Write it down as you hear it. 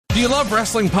Do you love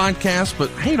wrestling podcasts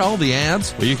but hate all the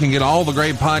ads? Well, you can get all the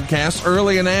great podcasts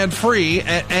early and ad-free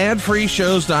at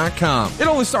adfreeshows.com. It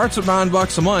only starts at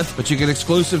 $9 a month, but you get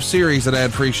exclusive series at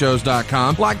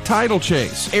adfreeshows.com like Title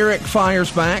Chase, Eric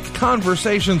Fires Back,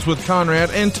 Conversations with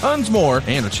Conrad, and tons more,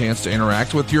 and a chance to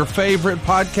interact with your favorite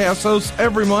podcast hosts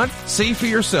every month. See for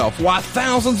yourself why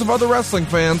thousands of other wrestling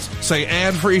fans say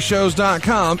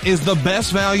adfreeshows.com is the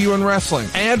best value in wrestling.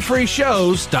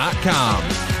 adfreeshows.com.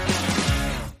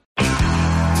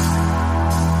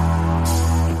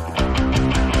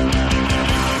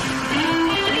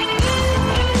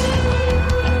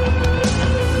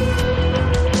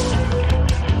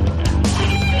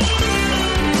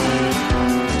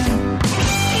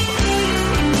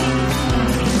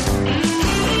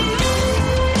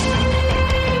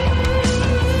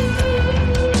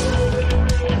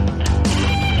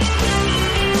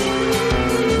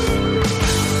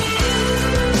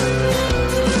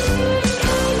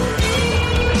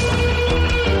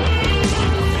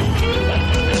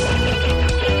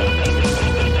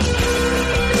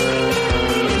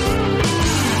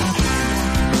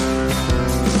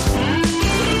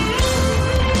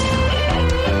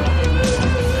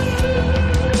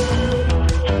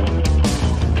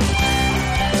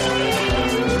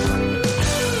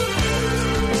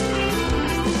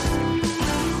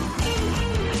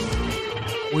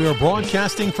 We are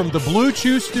broadcasting from the Blue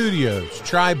Chew Studios.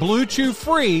 Try Blue Chew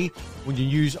free when you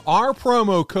use our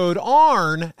promo code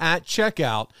ARN at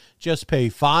checkout. Just pay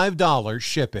 $5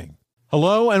 shipping.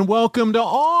 Hello and welcome to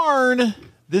ARN.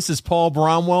 This is Paul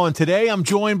Bromwell, and today I'm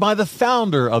joined by the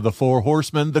founder of the Four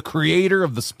Horsemen, the creator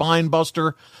of the Spine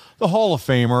Buster, the Hall of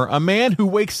Famer, a man who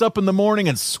wakes up in the morning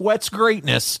and sweats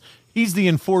greatness. He's the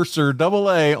enforcer,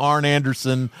 AA, Arn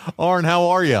Anderson. Arn, how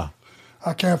are you?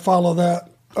 I can't follow that.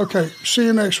 Okay, see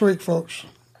you next week, folks.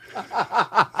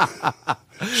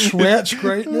 Sweats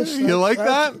greatness. You like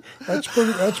that? That's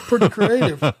pretty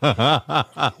creative.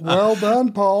 Well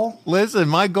done, Paul. Listen,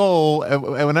 my goal,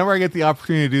 whenever I get the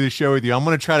opportunity to do the show with you, I'm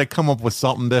going to try to come up with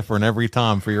something different every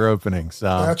time for your opening.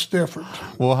 So that's different.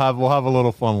 We'll have a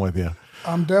little fun with you.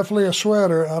 I'm definitely a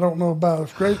sweater. I don't know about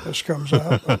if greatness comes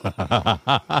out.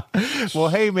 Well,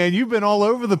 hey, man, you've been all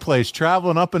over the place,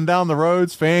 traveling up and down the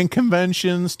roads, fan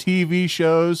conventions, TV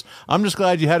shows. I'm just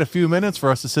glad you had a few minutes for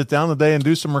us to sit down today and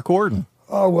do some recording.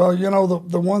 Oh, well, you know,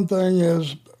 the one thing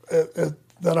is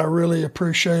that I really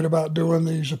appreciate about doing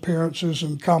these appearances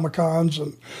and Comic-Cons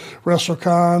and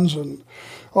WrestleCons and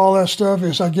all that stuff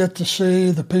is I get to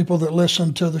see the people that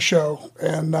listen to the show.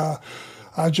 And I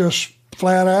just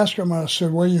flat asked him, I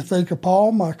said, what do you think of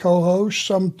Paul, my co-host,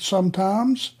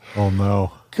 sometimes? Oh,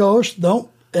 no. Co-host, don't.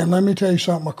 And let me tell you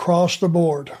something, across the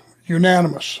board,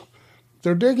 unanimous.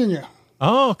 They're digging you.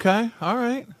 Oh, okay. All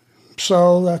right.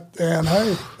 So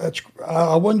hey,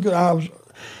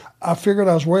 I figured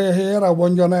I was way ahead. I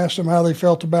wasn't going to ask them how they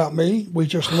felt about me. We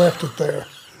just left it there.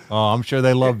 Oh, I'm sure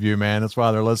they love you, man. That's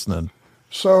why they're listening.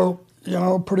 So, you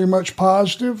know, pretty much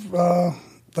positive.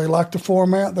 They like the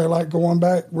format. They like going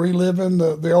back, reliving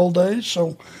the old days.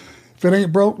 So if it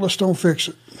ain't broke, let's don't fix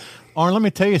it. Arn, let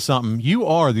me tell you something. You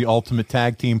are the ultimate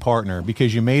tag team partner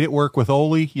because you made it work with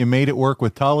Ole. You made it work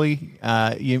with Tully.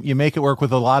 You make it work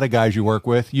with a lot of guys you work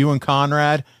with. You and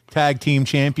Conrad, tag team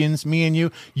champions. Me and you.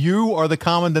 You are the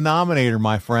common denominator,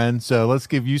 my friend. So let's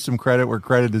give you some credit where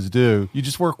credit is due. You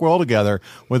just work well together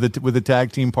with a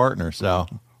tag team partner. So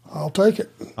I'll take it.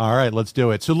 All right, let's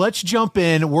do it. So let's jump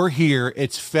in. We're here.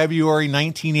 It's February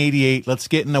 1988. Let's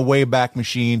get in the Wayback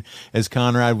Machine, as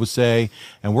Conrad would say,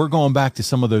 and we're going back to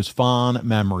some of those fond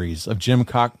memories of Jim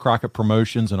Crockett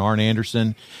Promotions and Arn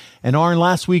Anderson. And Arn,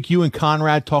 last week you and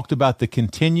Conrad talked about the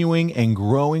continuing and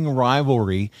growing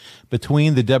rivalry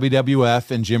between the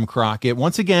WWF and Jim Crockett,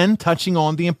 once again touching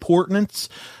on the importance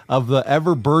of the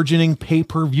ever-burgeoning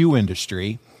pay-per-view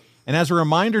industry. And as a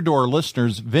reminder to our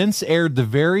listeners, Vince aired the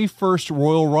very first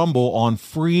Royal Rumble on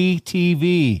free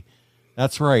TV.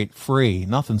 That's right, free.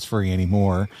 Nothing's free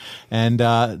anymore. And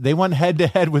they went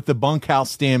head-to-head with the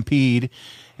Bunkhouse Stampede.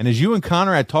 And as you and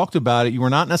Conrad talked about it, you were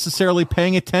not necessarily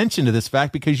paying attention to this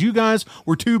fact because you guys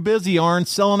were too busy, Arn,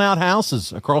 selling out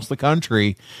houses across the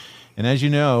country. And as you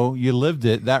know, you lived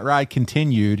it. That ride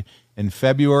continued in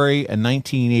February of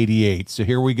 1988. So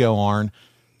here we go, Arn.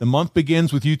 The month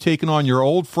begins with you taking on your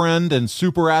old friend and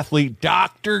super athlete,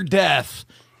 Dr. Death,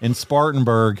 in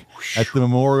Spartanburg at the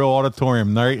Memorial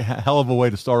Auditorium. Hell of a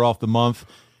way to start off the month.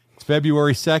 It's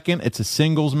February 2nd. It's a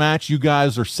singles match. You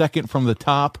guys are second from the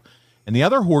top. And the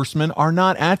other horsemen are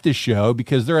not at this show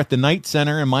because they're at the Knight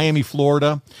Center in Miami,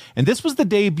 Florida. And this was the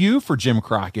debut for Jim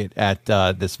Crockett at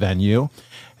this venue.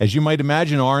 As you might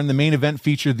imagine, Arn, the main event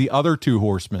featured the other two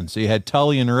horsemen. So you had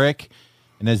Tully and Rick.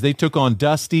 And as they took on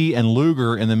Dusty and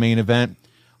Luger in the main event,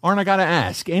 Arn, I got to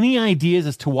ask, any ideas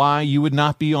as to why you would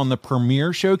not be on the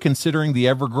premiere show considering the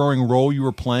ever-growing role you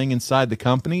were playing inside the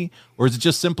company? Or is it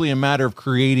just simply a matter of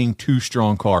creating 2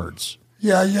 strong cards?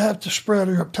 Yeah, you have to spread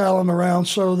your talent around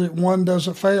so that one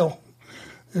doesn't fail.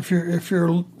 If you're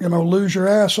lose your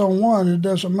ass on one, it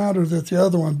doesn't matter that the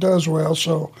other one does well.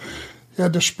 So you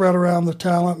had to spread around the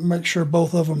talent and make sure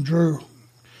both of them drew.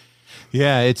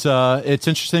 Yeah, it's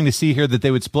interesting to see here that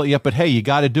they would split you up, but hey, you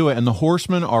got to do it. And the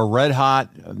Horsemen are red hot.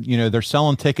 They're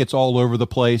selling tickets all over the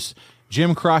place.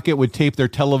 Jim Crockett would tape their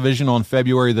television on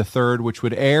February the 3rd, which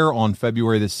would air on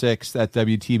February the 6th at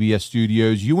WTBS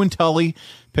Studios. You and Tully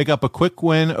pick up a quick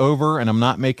win over, and I'm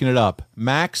not making it up,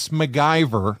 Max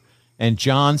MacGyver and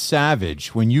John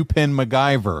Savage. When you pin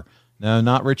MacGyver, no,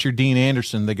 not Richard Dean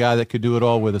Anderson, the guy that could do it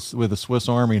all with a Swiss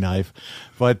Army knife.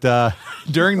 But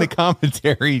during the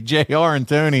commentary, JR and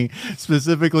Tony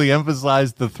specifically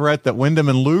emphasized the threat that Wyndham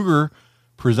and Luger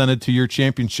presented to your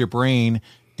championship reign.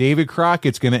 David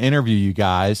Crockett's going to interview you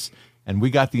guys, and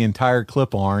we got the entire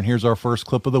clip, Arn. Here's our first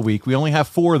clip of the week. We only have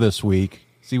 4 this week.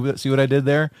 See what I did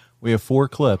there? We have 4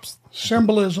 clips.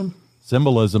 Symbolism.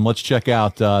 Let's check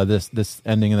out this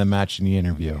ending of the match in the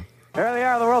interview. Here they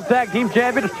are, the World Tag Team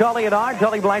Champions, Tully and Arn,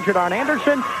 Tully Blanchard, Arn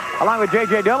Anderson, along with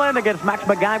J.J. Dillon against Max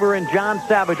MacGyver and John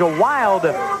Savage. A wild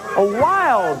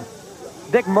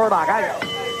Dick Murdoch.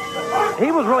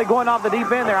 He was really going off the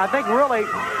deep end there. I think really,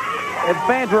 if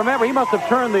fans remember, he must have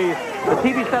turned the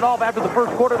TV set off after the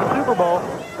first quarter of the Super Bowl.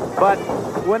 But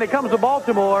when it comes to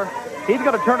Baltimore, he's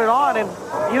going to turn it on, and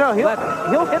he'll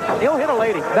hit a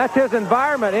lady. That's his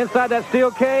environment inside that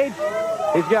steel cage.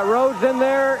 He's got Rhodes in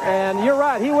there, and you're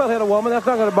right, he will hit a woman. That's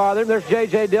not going to bother him. There's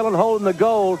J.J. Dillon holding the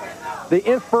gold, the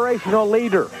inspirational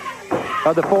leader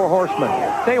of the 4 Horsemen,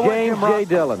 James J.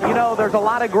 Dillon. There's a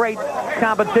lot of great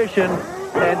competition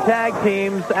and tag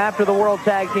teams after the World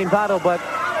Tag Team title, but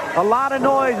a lot of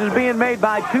noise is being made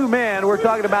by 2 men. We're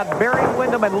talking about Barry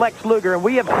Windham and Lex Luger, and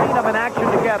we have seen them in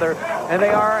action together, and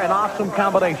they are an awesome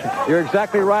combination. You're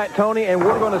exactly right, Tony, and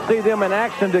we're going to see them in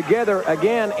action together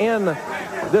again in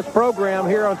this program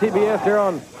here on TBS, here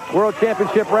on World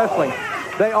Championship Wrestling.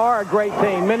 They are a great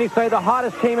team. Many say the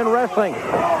hottest team in wrestling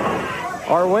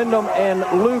are Windham and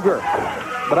Luger.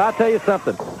 But I'll tell you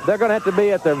something. They're going to have to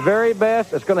be at their very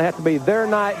best. It's going to have to be their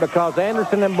night because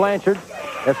Anderson and Blanchard,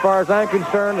 as far as I'm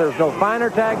concerned, there's no finer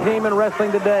tag team in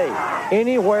wrestling today.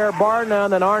 Anywhere, bar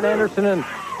none, than Arn Anderson and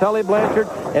Tully Blanchard.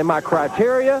 And my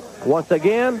criteria, once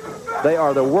again, they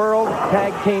are the World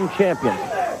Tag Team Champions.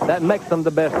 That makes them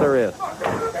the best there is.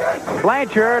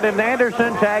 Blanchard and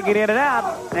Anderson tagging in and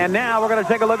out. And now we're going to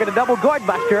take a look at a double gourd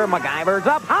buster. MacGyver's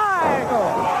up high.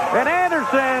 And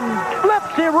Anderson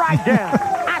flips him right down.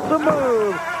 That's a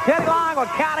move. Teddy Long will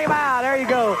count him out. There you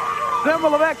go.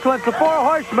 Symbol of excellence. The 4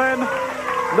 Horsemen.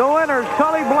 The winners,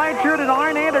 Tully Blanchard and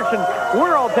Arn Anderson,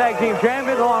 World Tag Team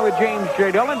Champions, along with James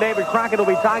J. Dillon. David Crockett will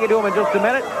be talking to him in just a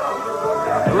minute.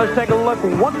 Let's take a look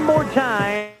one more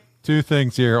time. 2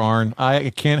 things here, Arn.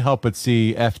 I can't help but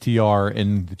see FTR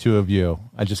in the 2 of you.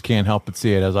 I just can't help but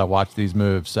see it as I watch these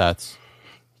move sets.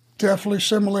 Definitely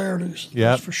similarities.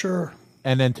 Yep. That's for sure.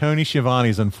 And then Tony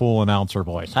Schiavone's in full announcer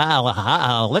voice.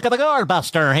 Look at the gourd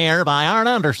buster here by Arn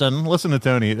Anderson. Listen to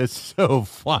Tony. It's so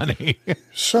funny.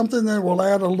 Something that will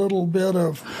add a little bit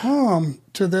of hum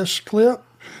to this clip.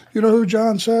 You know who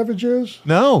John Savage is?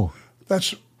 No.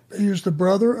 He's the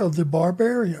brother of the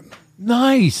Barbarian.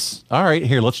 Nice. All right,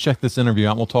 here, let's check this interview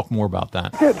out. We'll talk more about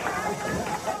that. It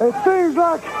seems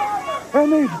like in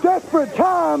these desperate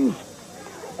times,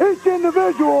 each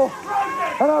individual,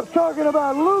 and I'm talking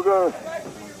about Luger,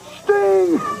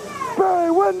 Sting,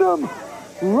 Barry Windham,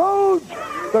 Rhodes,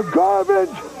 the Garbage,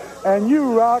 and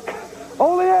you, Rock,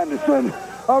 Ole Anderson,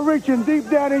 are reaching deep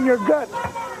down in your guts,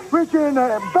 reaching in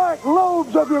the back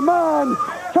lobes of your mind,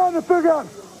 trying to figure out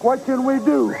what can we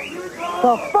do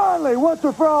to finally, once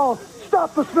and for all,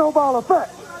 stop the snowball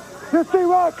effect. You see,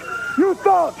 Rock, you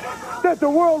thought that the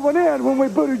world would end when we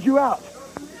booted you out.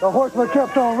 The Horsemen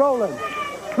kept on rolling.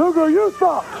 Luger, you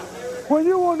thought when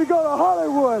you wanted to go to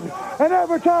Hollywood and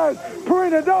advertise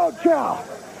Purina Dog Chow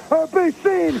or be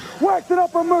seen waxing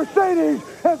up a Mercedes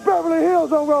at Beverly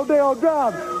Hills on Rodeo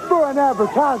Drive for an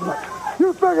advertisement.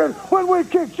 You figured when we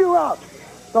kicked you out,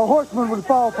 the Horsemen would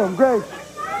fall from grace.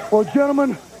 Well,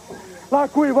 gentlemen,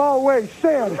 like we've always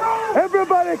said,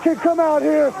 everybody can come out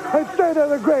here and say they're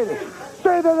the greatest,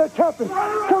 say they're the toughest,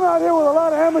 come out here with a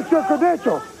lot of amateur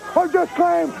credentials, or just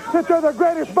claim that they're the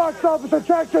greatest box office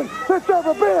attraction that's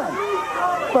ever been.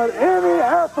 But any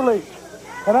athlete,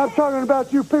 and I'm talking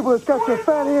about you people that's got your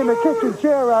fanny in the kitchen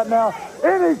chair right now,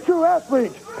 any true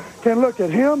athlete can look at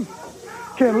him,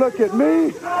 can look at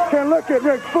me, can look at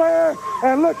Ric Flair,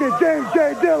 and look at James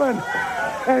J. Dillon,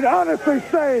 and honestly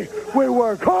say we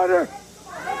work harder,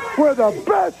 we're the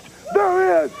best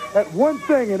there is at one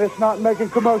thing, and it's not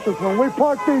making commercials. When we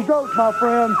park these oats, my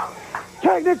friends,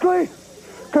 technically,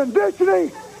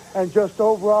 conditioning, and just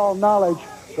overall knowledge,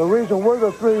 the reason we're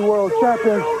the 3 world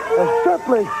champions is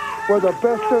simply we're the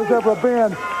best there's ever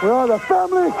been. We are the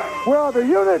family, we are the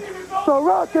unit. So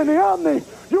Rock and the Omni,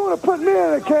 you want to put me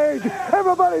in a cage?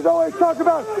 Everybody's always talking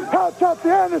about how tough the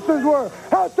Andersons were,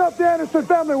 how tough the Anderson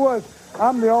family was.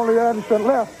 I'm the only Anderson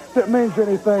left that means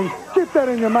anything. Keep that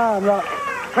in your mind, Rock.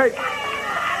 Hey,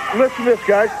 listen to this,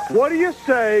 guys. What do you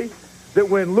say that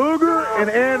when Luger and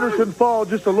Anderson fall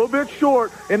just a little bit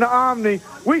short in the Omni,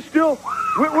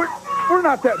 we're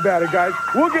not that bad, guys.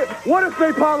 What if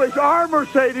they polish our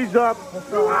Mercedes up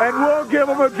and we'll give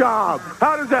them a job?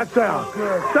 How does that sound?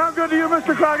 Sound good to you,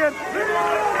 Mr. Crockett?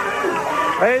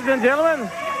 Ladies and gentlemen,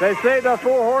 they say the 4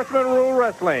 horsemen rule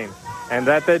wrestling, and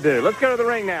that they do. Let's go to the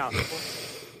ring now.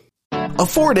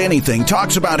 Afford Anything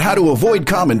talks about how to avoid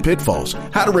common pitfalls,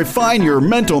 how to refine your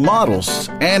mental models,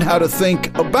 and how to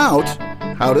think about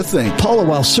how to think. Paula,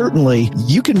 while certainly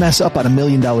you can mess up on $1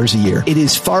 million a year, it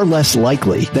is far less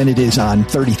likely than it is on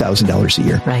 $30,000 a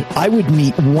year. Right. I would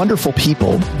meet wonderful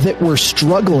people that were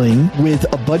struggling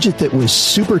with a budget that was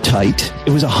super tight.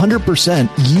 It was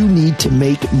 100% you need to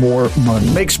make more money.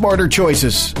 Make smarter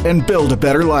choices and build a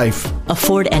better life.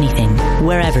 Afford Anything,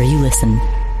 wherever you listen.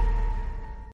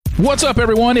 What's up,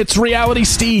 everyone? It's Reality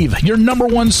Steve, your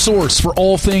 #1 source for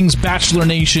all things Bachelor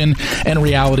Nation and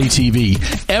reality TV.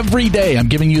 Every day, I'm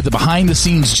giving you the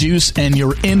behind-the-scenes juice and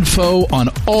your info on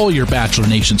all your Bachelor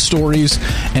Nation stories,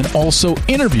 and also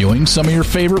interviewing some of your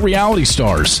favorite reality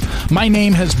stars. My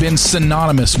name has been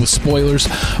synonymous with spoilers,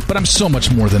 but I'm so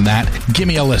much more than that. Give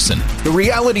me a listen. The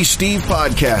Reality Steve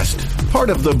Podcast, part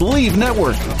of the Believe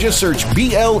Network. Just search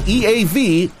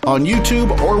BLEAV on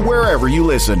YouTube or wherever you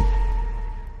listen.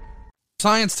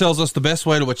 Science tells us the best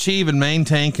way to achieve and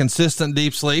maintain consistent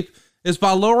deep sleep is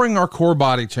by lowering our core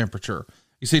body temperature.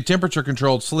 You see,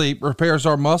 temperature-controlled sleep repairs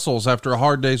our muscles after a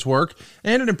hard day's work,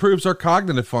 and it improves our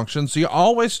cognitive function, so you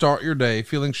always start your day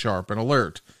feeling sharp and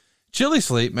alert. Chili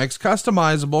Sleep makes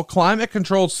customizable,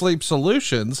 climate-controlled sleep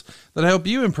solutions that help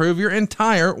you improve your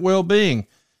entire well-being.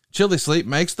 Chili Sleep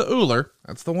makes the Ooler,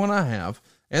 that's the one I have,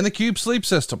 and the Cube Sleep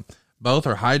System. Both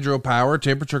are hydro-powered,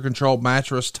 temperature-controlled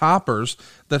mattress toppers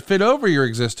that fit over your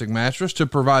existing mattress to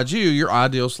provide you your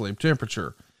ideal sleep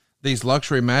temperature. These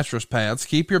luxury mattress pads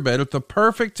keep your bed at the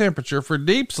perfect temperature for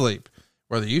deep sleep,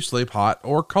 whether you sleep hot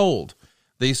or cold.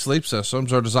 These sleep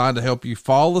systems are designed to help you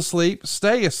fall asleep,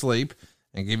 stay asleep,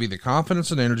 and give you the confidence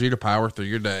and energy to power through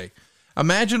your day.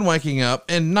 Imagine waking up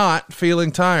and not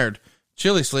feeling tired.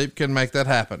 Chili Sleep can make that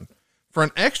happen. For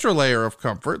an extra layer of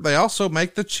comfort, they also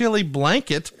make the Chili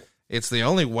Blanket. It's the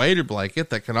only weighted blanket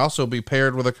that can also be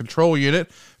paired with a control unit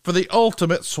for the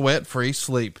ultimate sweat-free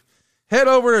sleep. Head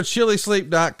over to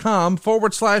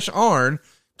chillisleep.com/Arn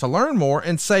to learn more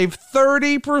and save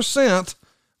 30%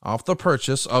 off the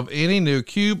purchase of any new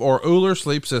Cube or Ooler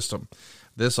sleep system.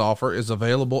 This offer is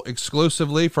available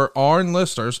exclusively for Arn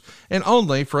listeners and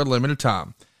only for a limited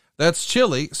time. That's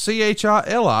Chili,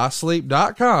 CHILI,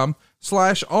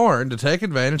 sleep.com/Arn to take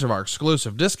advantage of our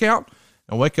exclusive discount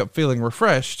and wake up feeling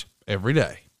refreshed every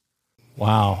day.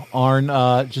 Wow. Arn,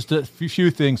 just a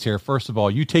few things here. First of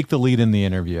all, you take the lead in the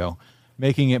interview,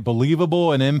 making it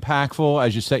believable and impactful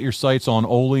as you set your sights on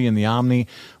Ole and the Omni.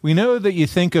 We know that you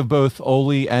think of both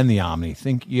Ole and the Omni.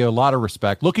 Think you have a lot of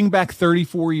respect. Looking back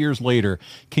 34 years later,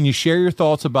 can you share your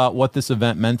thoughts about what this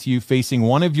event meant to you, facing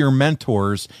one of your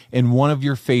mentors in one of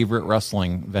your favorite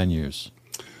wrestling venues?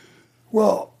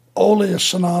 Well, Ole is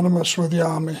synonymous with the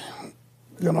Omni.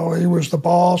 You know, he was the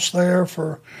boss there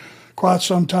for quite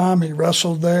some time. He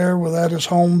wrestled there at his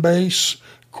home base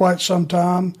quite some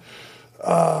time.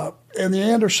 And the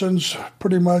Andersons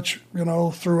pretty much, you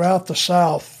know, throughout the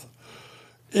South,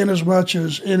 in as much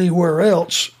as anywhere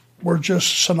else, were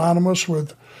just synonymous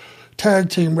with tag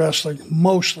team wrestling,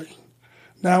 mostly.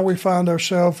 Now we find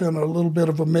ourselves in a little bit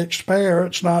of a mixed pair.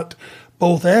 It's not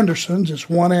both Andersons. It's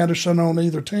one Anderson on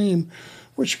either team,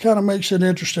 which kind of makes it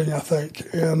interesting, I think.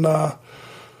 And,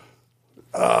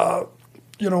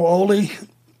 you know, Ole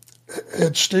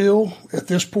had still, at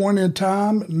this point in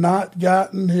time, not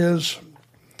gotten his,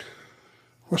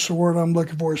 what's the word I'm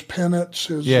looking for, his penance,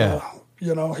 his,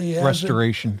 you know, he has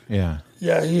restoration, Yeah,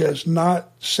 he is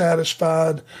not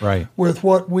satisfied right with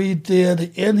what we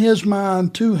did in his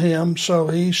mind to him, so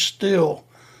he's still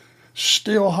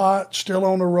hot, still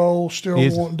on the roll, still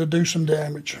wanting to do some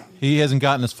damage. He hasn't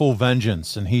gotten his full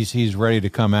vengeance, and he's ready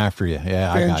to come after you.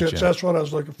 Yeah, Vengeance, I got you. that's what I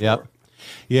was looking for. Yep.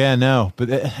 Yeah, no, but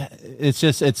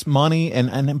it's money.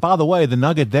 And by the way, the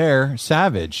nugget there,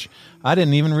 Savage, I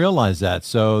didn't even realize that.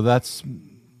 So that's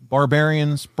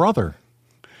Barbarian's brother.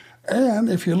 And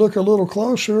if you look a little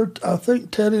closer, I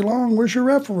think Teddy Long was your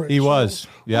referee. He was,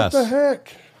 yes. What the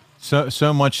heck?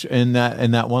 So much in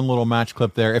that one little match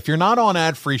clip there. If you're not on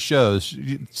ad-free shows,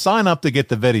 sign up to get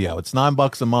the video. It's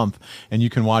 $9 a month, and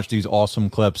you can watch these awesome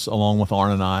clips along with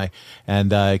Arn and I, and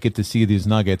get to see these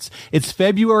nuggets. It's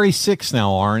February 6th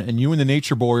now, Arn, and you and the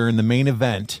Nature Boy are in the main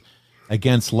event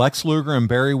against Lex Luger and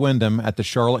Barry Windham at the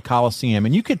Charlotte Coliseum.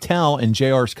 And you could tell in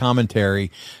JR's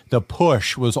commentary, the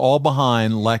push was all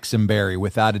behind Lex and Barry,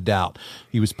 without a doubt.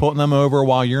 He was putting them over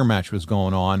while your match was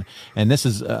going on. And this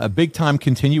is a big-time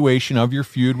continuation of your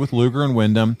feud with Luger and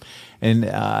Windham. And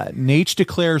Nate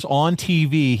declares on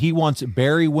TV he wants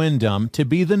Barry Windham to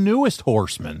be the newest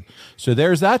Horseman. So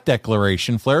there's that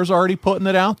declaration. Flair's already putting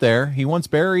it out there. He wants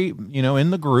Barry,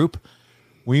 in the group.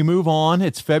 We move on.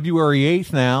 It's February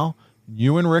 8th now.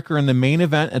 You and Rick are in the main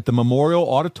event at the Memorial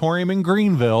Auditorium in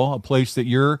Greenville, a place that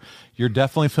you're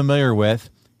definitely familiar with.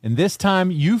 And this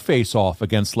time you face off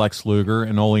against Lex Luger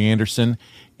and Ole Anderson.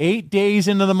 8 days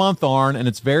into the month, Arn, and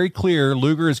it's very clear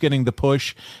Luger is getting the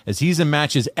push as he's in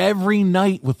matches every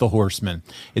night with the Horsemen.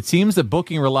 It seems that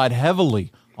booking relied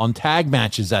heavily on tag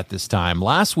matches at this time.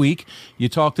 Last week, you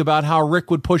talked about how Rick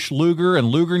would push Luger, and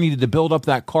Luger needed to build up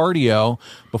that cardio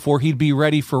before he'd be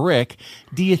ready for Rick.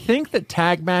 Do you think that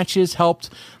tag matches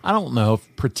helped, I don't know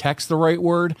if protect's the right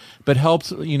word, but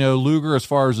helped, Luger as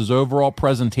far as his overall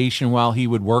presentation while he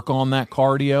would work on that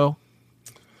cardio?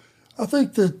 I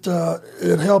think that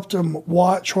it helped him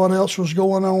watch what else was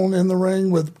going on in the ring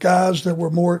with guys that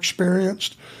were more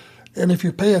experienced. And if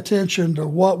you pay attention to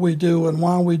what we do and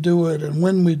why we do it and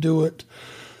when we do it,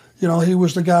 he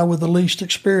was the guy with the least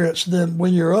experience. Then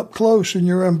when you're up close and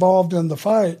you're involved in the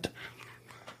fight,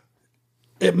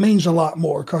 it means a lot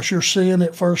more because you're seeing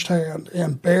it firsthand.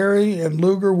 And Barry and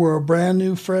Luger were a brand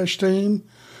new, fresh team.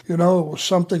 It was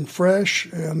something fresh.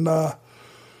 And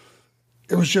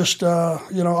it was just,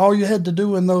 all you had to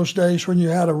do in those days when you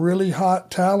had a really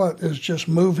hot talent is just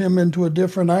move him into a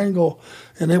different angle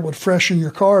and it would freshen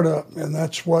your card up. And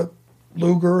that's what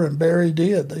Luger and Barry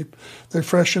did. They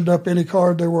freshened up any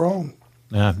card they were on.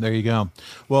 Yeah, there you go.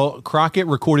 Well, Crockett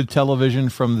recorded television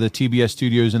from the TBS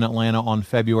studios in Atlanta on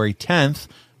February 10th,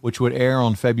 which would air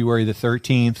on February the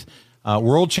 13th.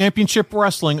 World Championship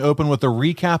Wrestling opened with a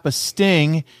recap of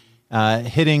Sting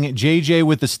hitting JJ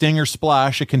with the Stinger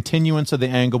Splash, a continuance of the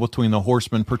angle between the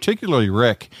Horsemen, particularly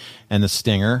Rick and the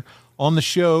Stinger. On the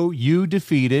show, you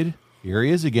defeated, here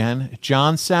he is again,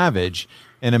 John Savage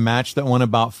in a match that went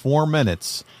about 4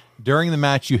 minutes. During the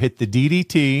match, you hit the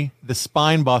DDT, the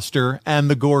Spine Buster,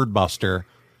 and the Gourd Buster.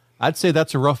 I'd say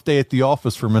that's a rough day at the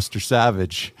office for Mr.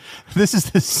 Savage. This is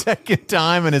the second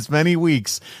time in as many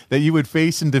weeks that you would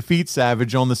face and defeat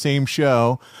Savage on the same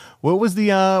show. What was the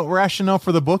rationale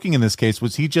for the booking in this case?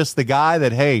 Was he just the guy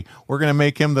that, hey, we're going to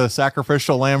make him the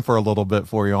sacrificial lamb for a little bit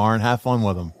for you, Arn? Have fun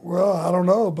with him. Well, I don't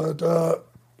know, but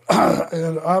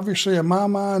and obviously in my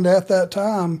mind at that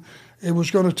time, it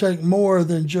was going to take more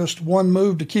than just one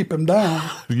move to keep him down.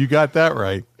 You got that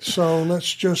right. So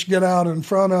let's just get out in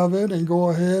front of it and go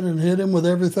ahead and hit him with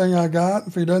everything I got.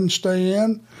 If he doesn't stay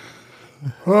in,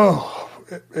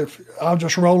 if I'll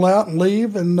just roll out and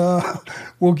leave, and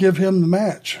we'll give him the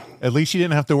match. At least you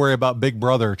didn't have to worry about Big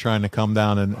Brother trying to come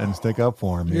down and stick up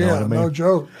for him. You know what I mean? No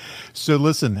joke. So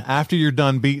listen, after you're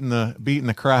done beating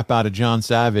the crap out of John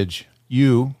Savage,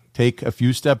 you take a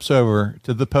few steps over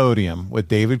to the podium with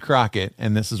David Crockett,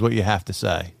 and this is what you have to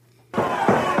say.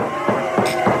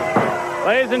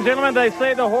 Ladies and gentlemen, they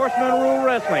say the Horsemen rule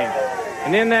wrestling.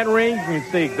 And in that ring, you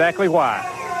can see exactly why.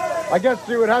 I guess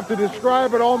you would have to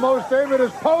describe it almost, David,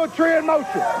 as poetry in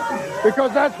motion.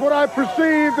 Because that's what I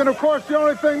perceived. And, of course, the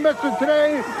only thing missing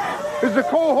today is the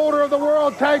co-holder of the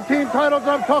World Tag Team titles.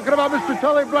 I'm talking about Mr.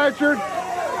 Tully Blanchard.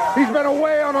 He's been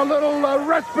away on a little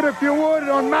respite, if you would,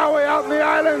 on Maui out in the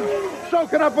islands,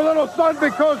 soaking up a little sun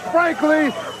because, frankly,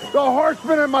 the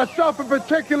Horsemen and myself in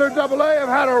particular, Double A, have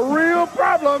had a real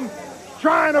problem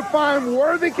trying to find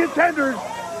worthy contenders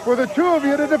for the two of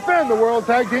you to defend the World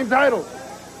Tag Team titles.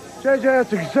 JJ,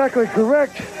 that's exactly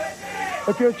correct.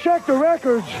 If you check the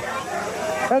records,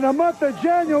 in the month of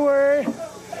January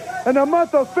and the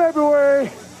month of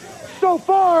February, so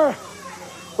far,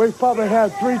 we've probably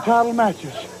had 3 title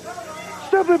matches.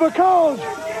 Simply because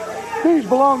these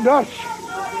belong to us.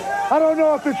 I don't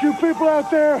know if it's you people out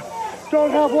there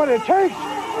don't have what it takes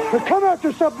to come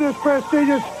after something this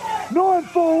prestigious, knowing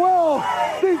full well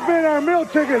these being our meal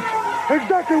tickets,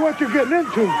 exactly what you're getting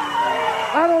into.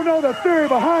 I don't know the theory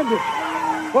behind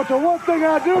it, But the one thing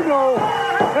I do know,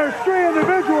 there's three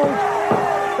individuals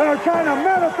that are trying to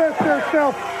manifest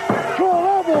themselves to a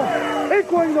level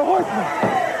equaling the Horsemen.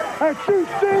 That's you,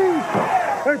 Sting.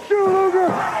 That's you, Luger.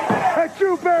 That's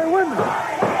you, Barry Windham.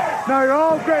 Now, you're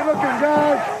all great-looking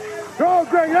guys. You're all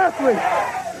great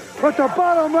athletes. But the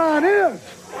bottom line is,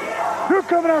 you're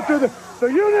coming out to the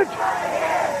unit,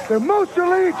 the most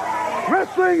elite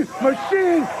wrestling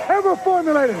machine ever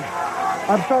formulated.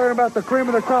 I'm talking about the cream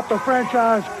of the crop, the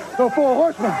franchise, the Four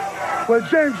Horsemen, with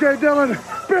James J. Dillon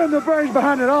being the brains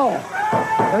behind it all.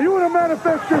 Now, you want to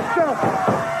manifest yourself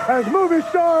as movie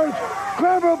stars,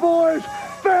 glamour boys,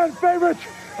 fan favorites,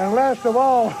 and last of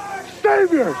all,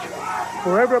 saviors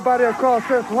for everybody across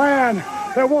this land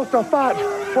that wants to fight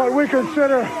what we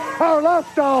consider our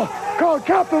lifestyle called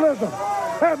capitalism.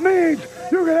 That means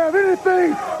you can have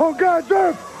anything on God's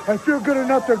earth if you're good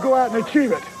enough to go out and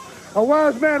achieve it. A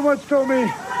wise man once told me,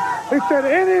 he said,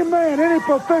 any man, any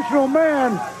professional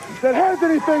man that has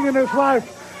anything in his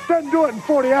life doesn't do it in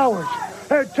 40 hours.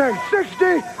 It takes 60,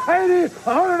 80,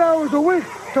 100 hours a week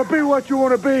to be what you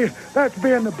want to be. That's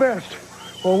being the best.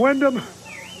 Well, Windham,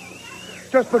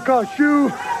 just because you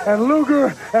and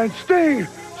Luger and Sting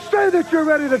say that you're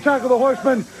ready to tackle the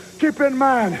Horsemen, keep in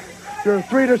mind, your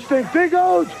three distinct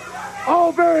egos,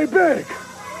 all very big.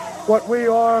 What we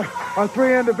are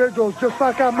three individuals, just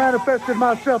like I manifested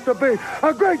myself to be,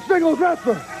 a great singles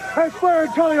wrestler, as Flair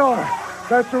and Tully are.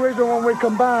 That's the reason when we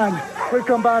combine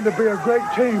to be a great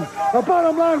team. The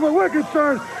bottom line where we're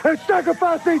concerned is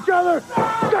sacrifice each other,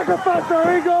 sacrifice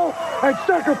our ego, and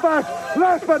sacrifice,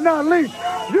 last but not least,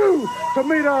 you to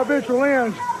meet our eventual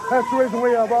ends. That's the reason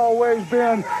we have always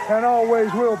been and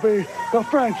always will be the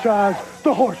franchise,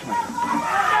 the Horsemen.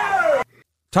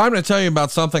 Time to tell you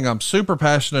about something I'm super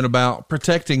passionate about: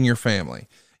 protecting your family.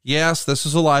 Yes, this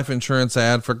is a life insurance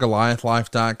ad for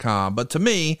GoliathLife.com, but to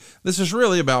me, this is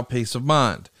really about peace of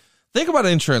mind. Think about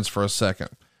insurance for a second.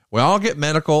 We all get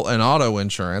medical and auto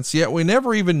insurance, yet we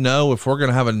never even know if we're going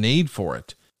to have a need for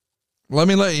it. Let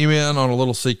me let you in on a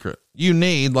little secret. You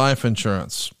need life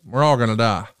insurance. We're all going to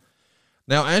die.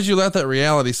 Now, as you let that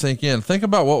reality sink in, think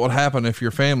about what would happen if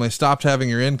your family stopped having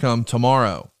your income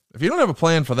tomorrow. If you don't have a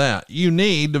plan for that, you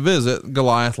need to visit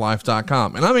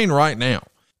GoliathLife.com. And I mean right now.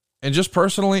 And just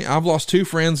personally, I've lost two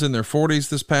friends in their 40s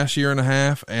this past year and a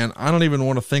half, and I don't even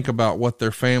want to think about what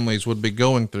their families would be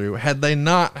going through had they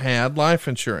not had life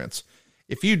insurance.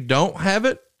 If you don't have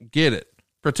it, get it.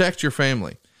 Protect your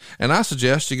family. And I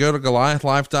suggest you go to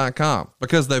GoliathLife.com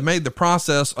because they've made the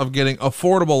process of getting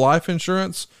affordable life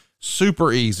insurance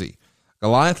super easy.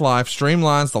 Goliath Life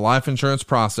streamlines the life insurance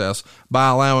process by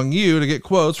allowing you to get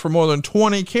quotes for more than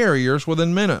 20 carriers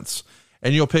within minutes.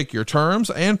 And you'll pick your terms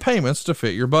and payments to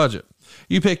fit your budget.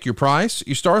 You pick your price,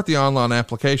 you start the online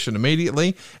application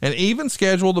immediately, and even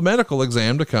schedule the medical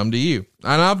exam to come to you.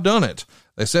 And I've done it.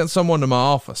 They sent someone to my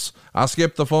office. I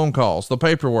skipped the phone calls, the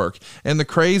paperwork, and the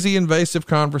crazy invasive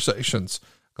conversations.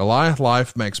 Goliath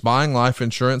Life makes buying life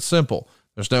insurance simple.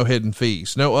 There's no hidden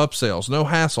fees, no upsells, no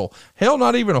hassle, hell,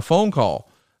 not even a phone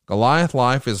call. Goliath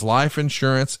Life is life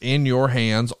insurance in your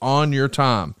hands on your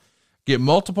time. Get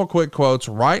multiple quick quotes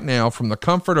right now from the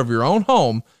comfort of your own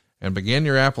home and begin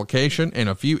your application in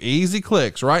a few easy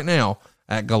clicks right now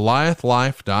at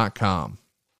GoliathLife.com.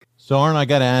 So, Arn, I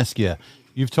got to ask you,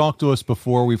 you've talked to us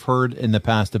before. We've heard in the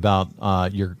past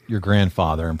about your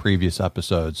grandfather in previous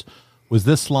episodes. Was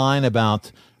this line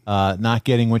about not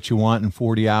getting what you want in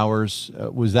 40 hours,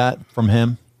 was that from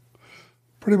him?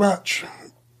 Pretty much.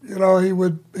 You know, he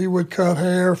would cut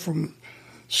hair from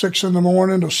 6 in the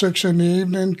morning to 6 in the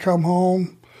evening, come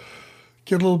home,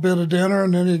 get a little bit of dinner,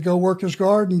 and then he'd go work his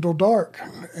garden till dark.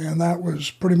 And that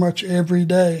was pretty much every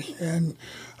day. And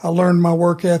I learned my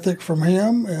work ethic from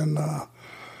him. And,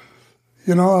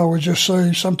 you know, I would just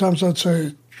say, sometimes I'd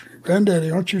say,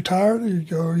 "Granddaddy, aren't you tired?" He'd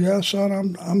go, "Yeah,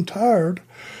 son, I'm tired."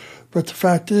 But the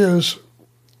fact is,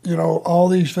 you know, all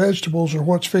these vegetables are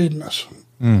what's feeding us.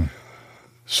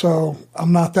 So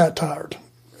I'm not that tired.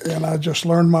 And I just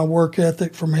learned my work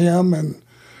ethic from him, and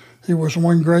he was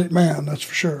one great man, that's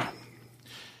for sure.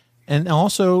 And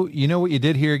also, you know what you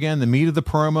did here again? The meat of the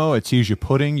promo, it sees you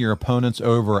putting your opponents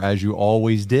over as you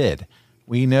always did.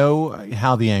 We know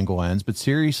how the angle ends, but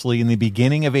seriously, in the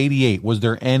beginning of '88, was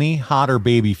there any hotter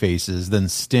baby faces than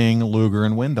Sting, Luger,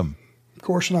 and Windham? Of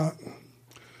course not.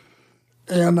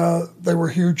 And they were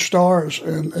huge stars,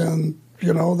 and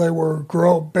you know, they were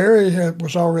Barry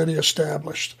was already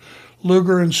established.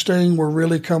 Luger and Sting were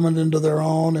really coming into their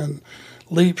own and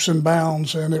leaps and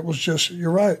bounds, and it was just, you're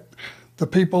right. The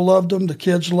people loved them, the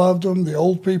kids loved them, the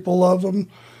old people loved them.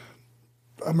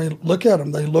 I mean, look at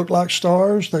them. They looked like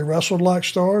stars, they wrestled like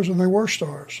stars, and they were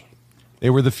stars. They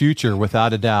were the future,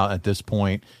 without a doubt, at this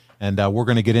point. And we're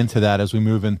going to get into that as we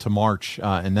move into March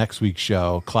in next week's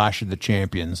show, Clash of the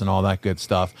Champions and all that good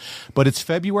stuff. But it's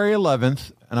February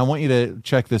 11th, and I want you to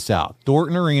check this out.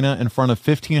 Thornton Arena in front of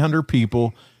 1,500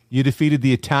 people. You defeated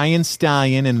the Italian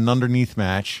Stallion in an underneath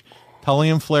match. Tully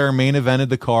and Flair main evented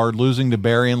the card, losing to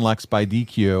Barry and Lex by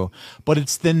DQ. But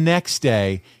it's the next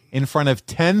day in front of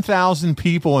 10,000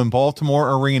 people in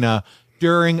Baltimore Arena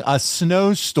during a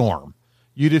snowstorm.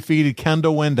 You defeated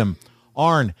Kendall Windham.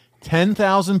 Arn,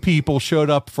 10,000 people showed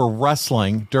up for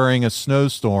wrestling during a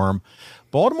snowstorm.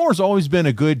 Baltimore's always been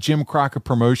a good Jim Crockett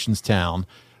Promotions town.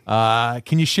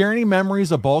 Can you share any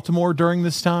memories of Baltimore during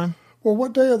this time? Well,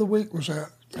 what day of the week was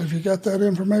that? Have you got that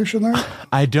information there?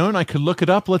 I don't. I could look it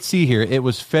up. Let's see here. It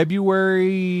was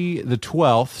February the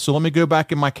 12th. So let me go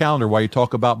back in my calendar while you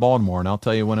talk about Baltimore, and I'll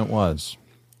tell you when it was.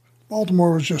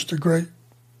 Baltimore was just a great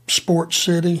sports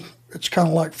city. It's kind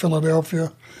of like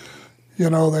Philadelphia. You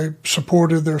know, they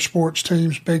supported their sports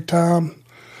teams big time.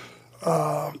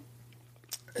 And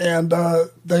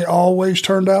they always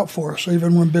turned out for us,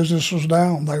 even when business was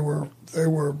down. They were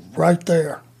right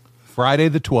there. Friday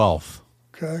the 12th.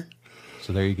 Okay.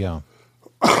 So there you go.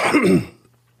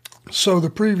 So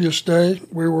the previous day,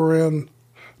 we were in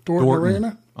Thornton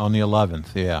Arena? On the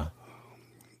 11th, yeah.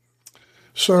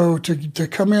 So to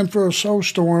come in for a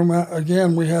snowstorm,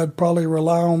 again, we had probably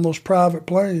rely on those private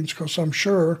planes, because I'm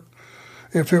sure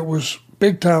if it was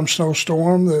big-time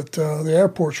snowstorm that the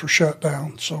airports were shut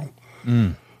down. So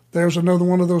there's another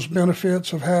one of those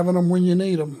benefits of having them when you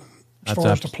need them, as far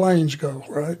as the planes go,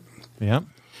 right? Yeah.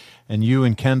 And you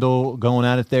and Kendall going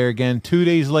at it there again. 2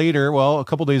 days later, a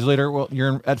couple days later,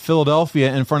 you're at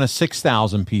Philadelphia in front of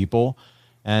 6,000 people.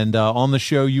 And on the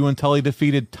show, you and Tully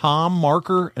defeated Tom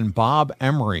Marker and Bob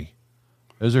Emery.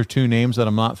 Those are two names that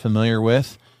I'm not familiar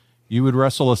with. You would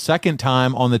wrestle a second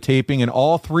time on the taping, and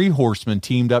all three horsemen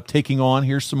teamed up, taking on,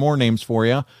 here's some more names for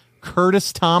you,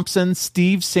 Curtis Thompson,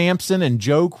 Steve Sampson, and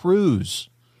Joe Cruz.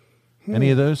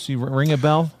 Any of those you ring a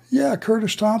bell? Yeah,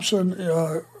 Curtis Thompson,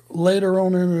 later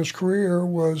on in his career,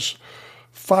 was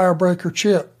Firebreaker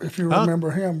Chip, if you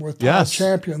remember him, with Todd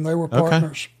Champion. They were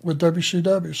partners with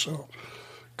WCW, so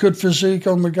good physique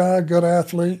on the guy, good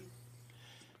athlete.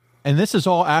 And this is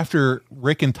all after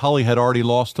Rick and Tully had already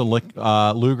lost to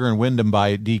Luger and Windham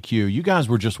by DQ. You guys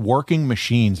were just working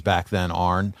machines back then,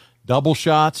 Arn. Double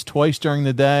shots twice during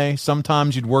the day.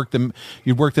 Sometimes you'd work the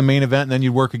main event, and then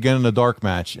you'd work again in a dark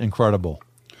match. Incredible.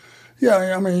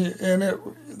 Yeah, I mean, and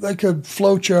they could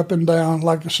float you up and down.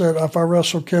 Like I said, if I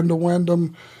wrestle Kendall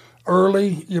Windham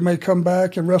early, you may come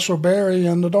back and wrestle Barry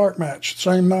in the dark match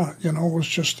same night. You know,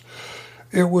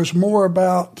 it was more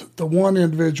about the one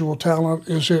individual talent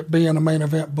is it being a main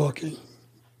event booking.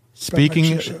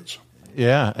 Speaking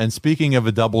of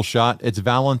a double shot, it's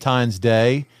Valentine's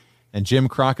Day, and Jim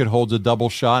Crockett holds a double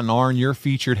shot, and Arn, you're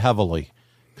featured heavily.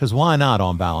 Because why not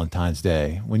on Valentine's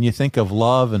Day? When you think of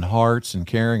love and hearts and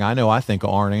caring, I think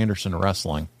of Arn Anderson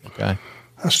wrestling. Okay,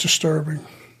 that's disturbing.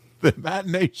 The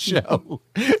matinee show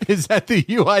is at the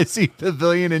UIC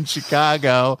Pavilion in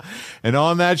Chicago. And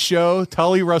on that show,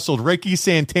 Tully wrestled Ricky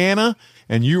Santana,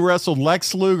 and you wrestled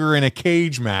Lex Luger in a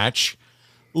cage match.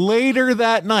 Later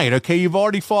that night, okay, you've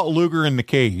already fought Luger in the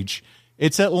cage.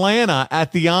 It's Atlanta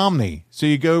at the Omni. So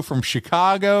you go from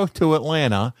Chicago to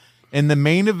Atlanta. In the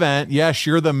main event, yes,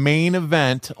 you're the main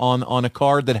event on a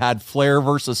card that had Flair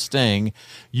versus Sting.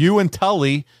 You and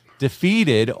Tully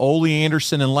defeated Ole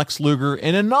Anderson and Lex Luger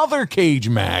in another cage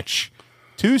match.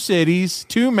 2 cities,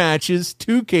 2 matches,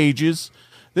 2 cages.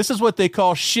 This is what they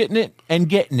call shitting it and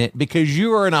getting it, because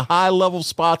you are in a high-level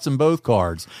spots in both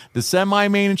cards. The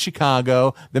semi-main in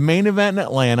Chicago, the main event in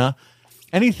Atlanta.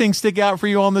 Anything stick out for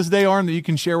you on this day, Arn, that you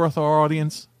can share with our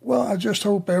audience? Well, I just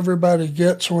hope everybody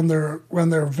gets when they're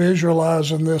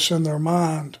visualizing this in their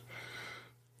mind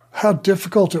how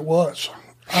difficult it was.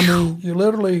 I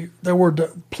mean, there were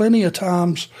plenty of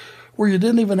times where you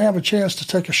didn't even have a chance to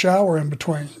take a shower in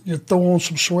between. You'd throw on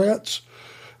some sweats,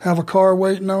 have a car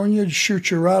waiting on you, shoot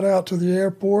you right out to the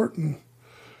airport, and,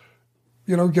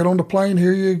 get on the plane,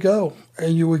 here you go.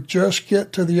 And you would just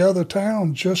get to the other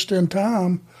town just in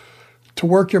time to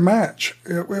work your match.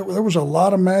 There was a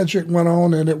lot of magic went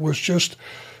on, and it was just,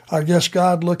 I guess,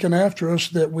 God looking after us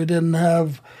that we didn't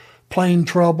have plane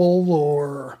trouble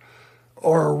or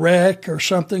a wreck or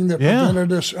something that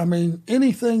prevented us. I mean,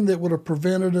 anything that would have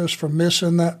prevented us from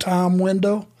missing that time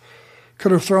window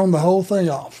could have thrown the whole thing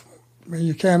off. I mean,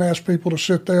 you can't ask people to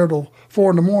sit there till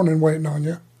 4 a.m. waiting on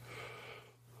you.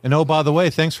 And oh, by the way,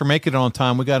 thanks for making it on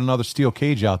time. We got another steel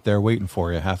cage out there waiting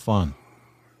for you. Have fun.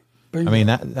 I mean,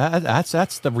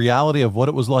 that's the reality of what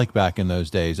it was like back in those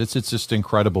days. It's just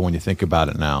incredible when you think about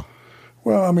it now.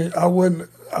 Well, I mean, I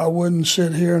wouldn't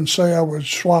sit here and say I would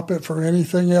swap it for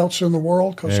anything else in the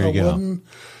world, because I wouldn't.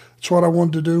 It's what I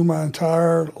wanted to do my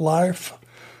entire life.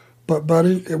 But,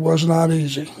 buddy, it was not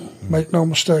easy. Make no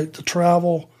mistake. The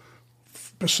travel,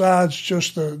 besides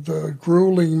just the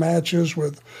grueling matches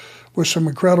with some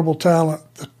incredible talent,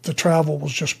 the travel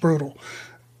was just brutal.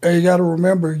 And you got to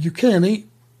remember, you can't eat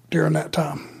during that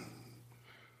time.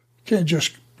 You can't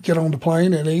just get on the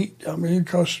plane and eat. I mean,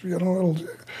 because,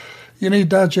 you need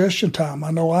digestion time. I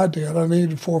know I did. I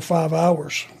needed 4 or 5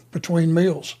 hours between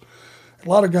meals. A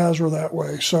lot of guys were that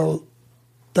way. So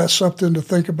that's something to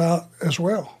think about as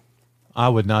well. I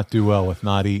would not do well with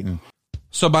not eating.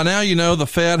 So by now, you know the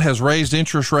Fed has raised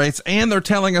interest rates, and they're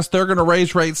telling us they're going to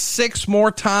raise rates 6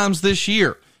 more times this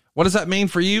year. What does that mean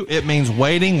for you? It means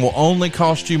waiting will only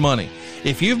cost you money.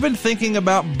 If you've been thinking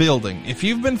about building, if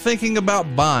you've been thinking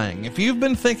about buying, if you've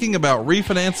been thinking about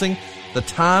refinancing, the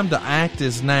time to act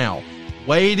is now.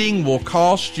 Waiting will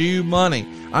cost you money.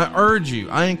 I urge you,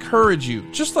 I encourage you,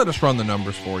 just let us run the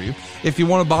numbers for you. If you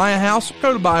want to buy a house,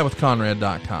 go to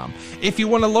buywithconrad.com. If you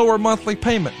want a lower monthly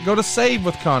payment, go to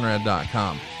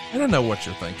savewithconrad.com. And I know what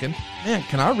you're thinking. Man,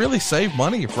 can I really save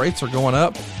money if rates are going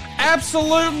up?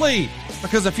 Absolutely!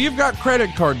 Because if you've got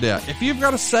credit card debt, if you've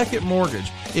got a second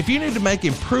mortgage, if you need to make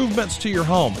improvements to your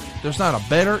home, there's not a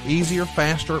better, easier,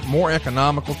 faster, more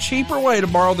economical, cheaper way to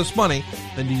borrow this money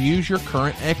than to use your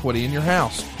current equity in your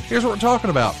house. Here's what we're talking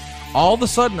about. All of a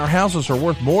sudden, our houses are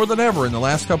worth more than ever in the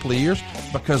last couple of years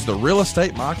because the real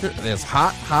estate market is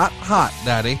hot, hot, hot,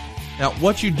 Daddy. Now,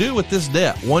 what you do with this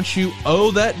debt, once you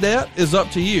owe that debt, is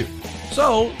up to you.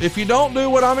 So, if you don't do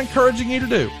what I'm encouraging you to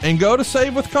do and go to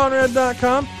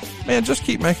savewithconrad.com, man, just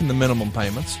keep making the minimum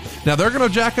payments. Now, they're going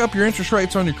to jack up your interest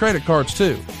rates on your credit cards,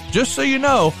 too. Just so you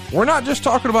know, we're not just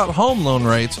talking about home loan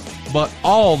rates, but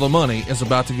all the money is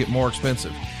about to get more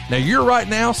expensive. Now, you're right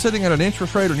now sitting at an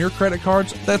interest rate on your credit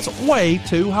cards that's way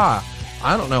too high.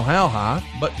 I don't know how high,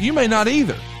 but you may not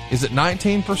either. Is it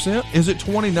 19%? Is it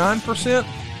 29%?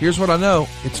 Here's what I know.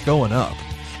 It's going up.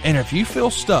 And if you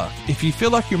feel stuck, if you feel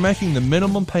like you're making the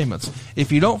minimum payments,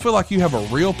 if you don't feel like you have a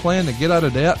real plan to get out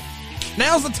of debt,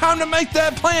 now's the time to make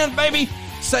that plan, baby.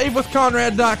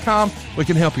 SaveWithConrad.com. We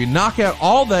can help you knock out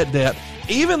all that debt,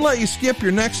 even let you skip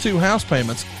your next 2 house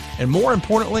payments, and more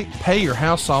importantly, pay your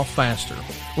house off faster.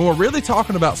 When we're really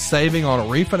talking about saving on a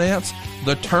refinance,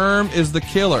 the term is the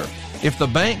killer. If the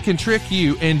bank can trick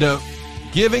you into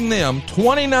giving them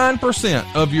 29%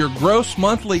 of your gross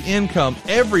monthly income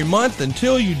every month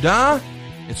until you die,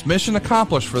 it's mission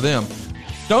accomplished for them.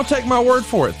 Don't take my word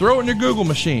for it. Throw it in your Google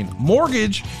machine.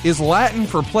 Mortgage is Latin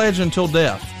for pledge until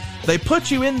death. They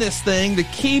put you in this thing to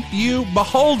keep you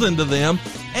beholden to them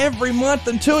every month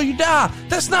until you die.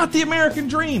 That's not the American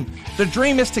dream. The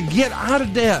dream is to get out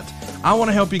of debt. I want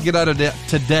to help you get out of debt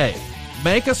today.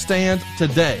 Make a stand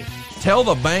today. Tell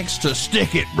the banks to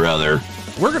stick it, brother.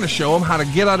 We're going to show them how to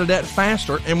get out of debt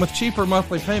faster and with cheaper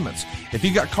monthly payments. If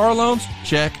you got car loans,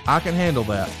 check, I can handle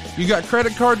that. If you got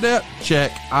credit card debt,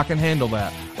 check, I can handle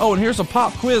that. Oh, and here's a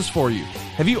pop quiz for you.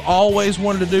 Have you always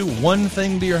wanted to do one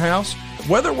thing to your house?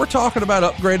 Whether we're talking about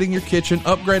upgrading your kitchen,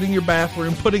 upgrading your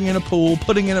bathroom, putting in a pool,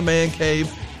 putting in a man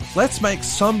cave, let's make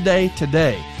someday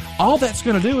today. All that's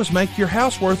going to do is make your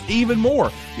house worth even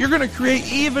more. You're going to create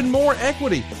even more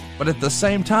equity. But at the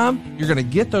same time, you're going to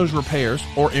get those repairs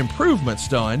or improvements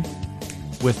done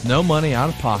with no money out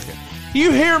of pocket.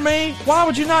 You hear me? Why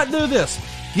would you not do this?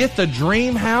 Get the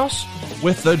dream house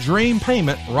with the dream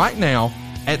payment right now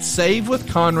at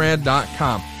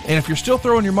SaveWithConrad.com. And if you're still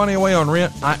throwing your money away on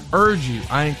rent, I urge you,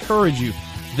 I encourage you,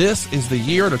 this is the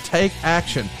year to take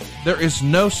action. There is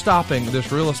no stopping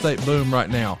this real estate boom right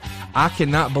now. I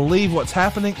cannot believe what's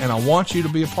happening, and I want you to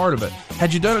be a part of it.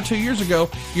 Had you done it 2 years ago,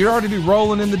 you'd already be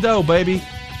rolling in the dough, baby.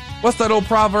 What's that old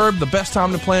proverb? The best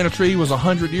time to plant a tree was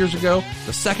 100 years ago.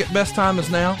 The second best time is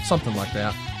now. Something like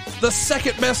that. The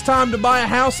second best time to buy a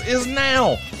house is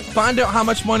now. Find out how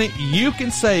much money you can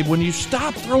save when you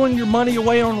stop throwing your money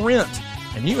away on rent,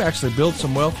 and you actually build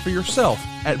some wealth for yourself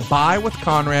at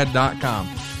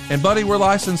buywithconrad.com. And, buddy, we're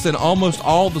licensed in almost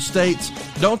all the states.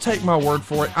 Don't take my word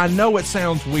for it. I know it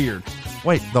sounds weird.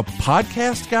 Wait, the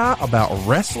podcast guy about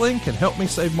wrestling can help me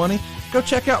save money? Go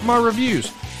check out my reviews,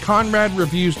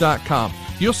 ConradReviews.com.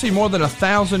 You'll see more than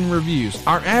 1,000 reviews.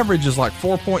 Our average is like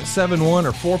 4.71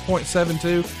 or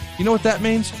 4.72. You know what that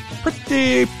means?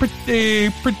 Pretty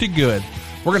good.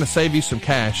 We're going to save you some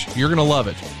cash. You're going to love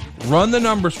it. Run the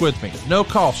numbers with me. No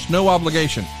cost, no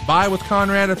obligation. Buy with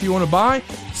Conrad if you want to buy.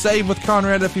 Save with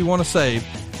Conrad if you want to save.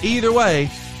 Either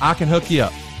way, I can hook you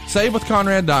up.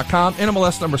 SaveWithConrad.com,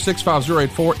 NMLS number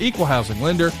 65084, Equal Housing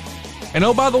Lender. And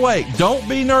oh, by the way, don't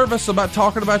be nervous about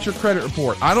talking about your credit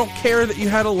report. I don't care that you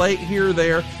had a late here or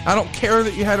there. I don't care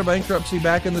that you had a bankruptcy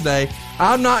back in the day.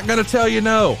 I'm not going to tell you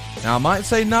no. Now, I might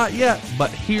say not yet,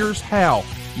 but here's how.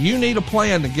 You need a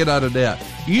plan to get out of debt.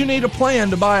 You need a plan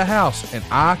to buy a house, and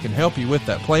I can help you with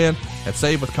that plan at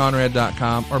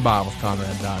SaveWithConrad.com or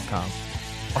BuyWithConrad.com.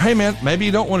 Or hey, man, maybe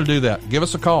you don't want to do that. Give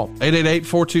us a call,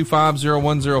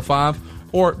 888-425-0105.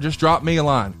 Or just drop me a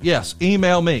line. Yes,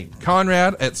 email me,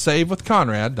 Conrad at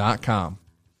SaveWithConrad.com.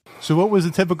 So what was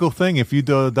a typical thing if you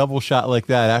do a double shot like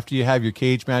that after you have your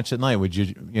cage match at night? Would you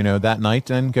that night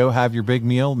then go have your big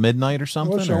meal midnight or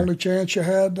something? Well, it's the only chance you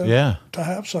had to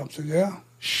have something, yeah.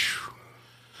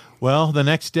 Well, the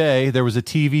next day there was a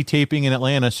TV taping in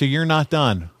Atlanta, so you're not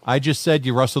done. I just said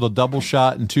you wrestled a double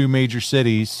shot in 2 major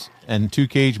cities and 2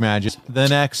 cage matches. The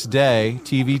next day,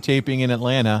 TV taping in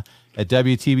Atlanta at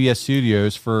WTBS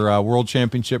Studios for World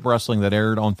Championship Wrestling that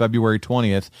aired on February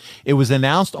 20th. It was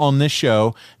announced on this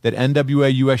show that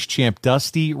NWA U.S. champ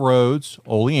Dusty Rhodes,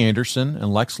 Ole Anderson,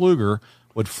 and Lex Luger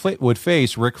would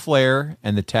face Ric Flair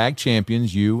and the tag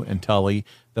champions, you and Tully,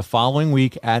 the following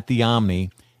week at the Omni,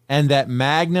 and that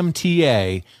Magnum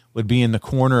TA would be in the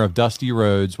corner of Dusty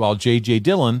Rhodes while J.J.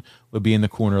 Dillon would be in the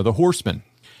corner of the Horsemen.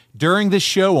 During this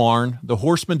show, Arn, the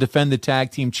Horsemen defend the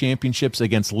tag team championships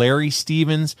against Larry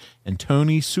Stevens and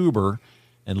Tony Suber.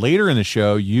 And later in the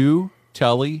show, you,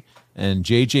 Tully, and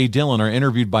J.J. Dillon are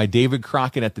interviewed by David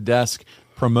Crockett at the desk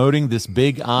promoting this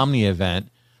big Omni event.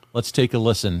 Let's take a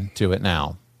listen to it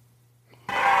now.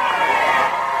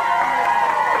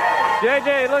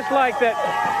 JJ, it looks like that,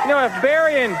 if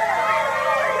Barry and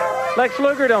Lex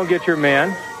Luger don't get your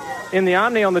man in the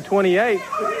Omni on the 28th,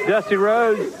 Dusty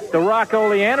Rhodes, The Rock,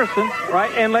 Ole Anderson,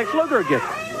 right, and Lex Luger gets it.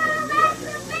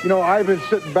 I've been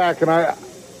sitting back and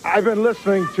I've been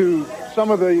listening to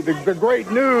some of the great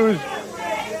news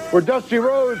where Dusty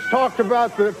Rhodes talked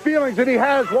about the feelings that he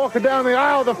has walking down the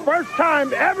aisle the first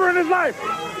time ever in his life,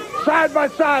 side by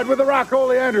side with The Rock,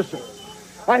 Ole Anderson.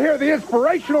 I hear the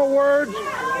inspirational words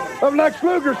of Lex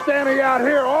Luger standing out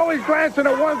here, always glancing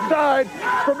at one side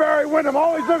for Barry Windham,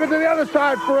 always looking to the other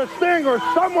side for a Sting or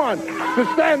someone to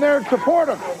stand there and support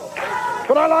him.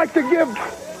 But I'd like to give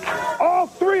all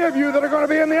 3 of you that are going to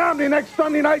be in the Omni next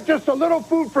Sunday night just a little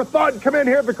food for thought and come in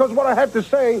here, because what I have to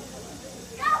say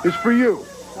is for you.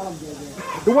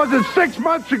 It wasn't 6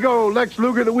 months ago, Lex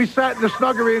Luger, that we sat in the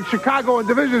Snuggery in Chicago on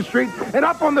Division Street, and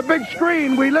up on the big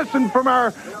screen we listened from our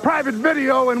private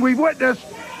video and we witnessed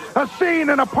a scene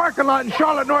in a parking lot in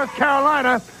Charlotte, North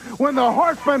Carolina, when the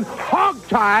Horsemen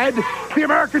hog-tied the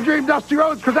American Dream Dusty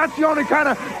Rhodes, because that's the only kind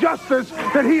of justice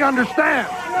that he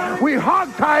understands. We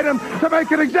hog-tied him to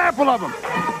make an example of him.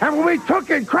 And when we took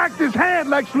and cracked his hand,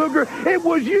 Lex Luger, it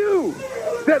was you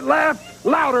that laughed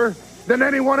louder than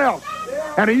anyone else.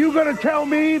 And are you going to tell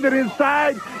me that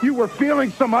inside you were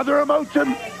feeling some other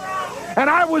emotion? And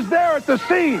I was there at the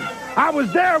scene. I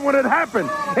was there when it happened.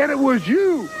 And it was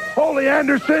you, Ole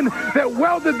Anderson, that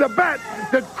welded the bat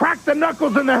that cracked the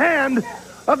knuckles in the hand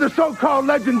of the so-called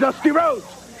legend Dusty Rhodes.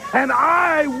 And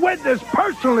I witnessed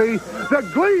personally the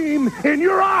gleam in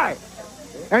your eye.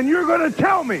 And you're going to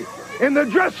tell me in the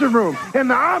dressing room, in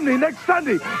the Omni next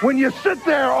Sunday, when you sit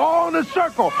there all in a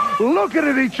circle, looking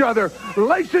at each other,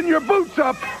 lacing your boots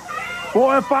up,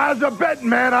 boy, if I was a betting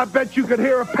man, I bet you could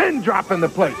hear a pin drop in the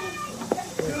place.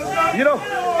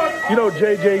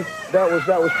 JJ, that was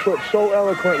put so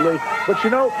eloquently. But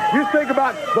you think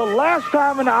about the last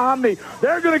time in the Omni,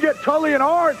 they're going to get Tully and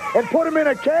Arn and put them in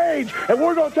a cage, and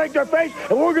we're going to take their face,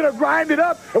 and we're going to grind it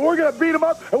up, and we're going to beat them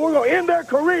up, and we're going to end their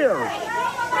careers.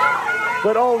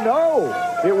 But oh no,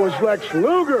 it was Lex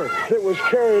Luger that was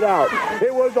carried out.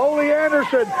 It was Ole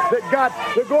Anderson that got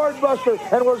the Gourd Buster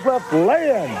and was left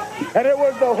laying. And it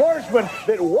was the Horseman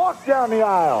that walked down the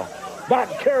aisle, not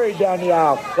carried down the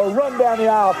aisle or run down the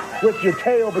aisle with your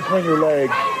tail between your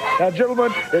legs. Now,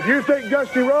 gentlemen, if you think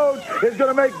Dusty Rhodes is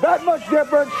going to make that much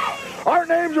difference, our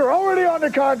names are already on the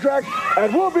contract,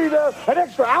 and we'll be there an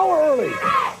extra hour early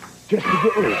just to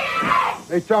get loose.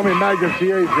 They tell me Magnum TA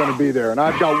is going to be there, and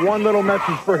I've got one little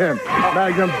message for him.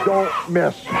 Magnum, don't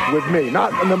mess with me.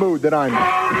 Not in the mood that I'm in.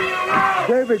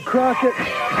 David Crockett,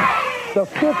 the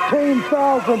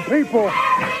 15,000 people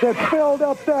that filled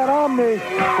up that Omni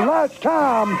last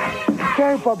time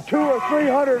came from 200 or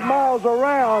 300 miles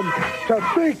around to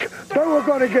think they were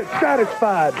going to get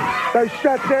satisfied. They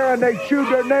sat there and they chewed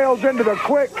their nails into the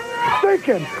quick,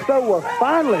 thinking they were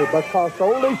finally, because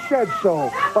Ole said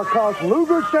so, because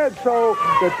Luger said so,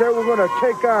 that they were going to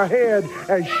take our head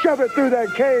and shove it through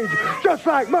that cage just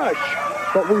like much.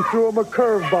 But we threw them a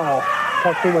curveball.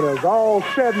 Because when it was all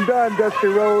said and done, Dusty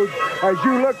Rhodes, as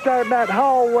you looked down that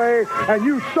hallway and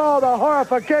you saw the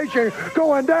horrification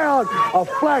going down, a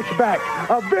flashback,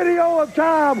 a video of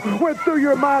time went through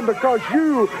your mind because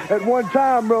you, at one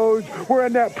time, Rhodes, were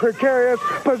in that precarious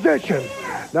position.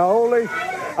 Now, Ole,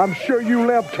 I'm sure you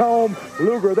limped home.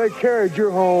 Luger, they carried you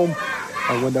home.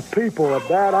 And when the people of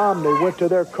that Omni went to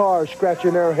their cars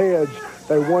scratching their heads,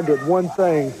 they wondered one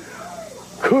thing.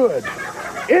 Could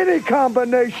any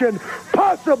combination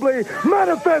possibly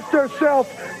manifest herself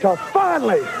to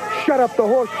finally shut up the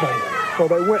Horsemen? So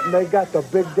they went and they got the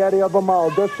big daddy of them all,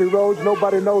 Dusty Rhodes.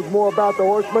 Nobody knows more about the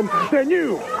Horsemen than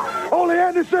you. Ole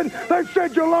Anderson, they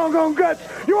said you're long on guts.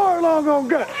 You are long on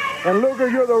guts. And Luger,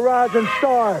 you're the rising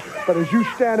star. But as you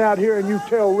stand out here and you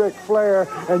tell Ric Flair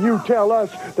and you tell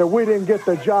us that we didn't get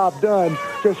the job done,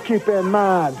 just keep in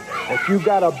mind, if you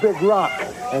got a big rock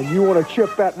and you want to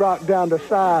chip that rock down to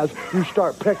size, you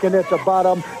start picking at the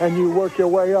bottom and you work your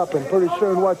way up, and pretty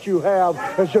soon what you have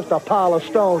is just a pile of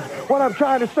stones. What I'm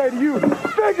trying to say to you,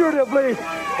 figuratively,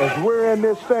 is we're in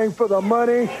this thing for the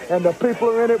money and the people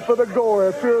are in it for the gore.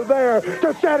 If you're there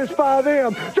to satisfy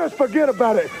them, just forget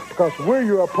about it, because we're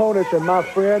your opponents, and my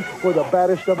friend, we're the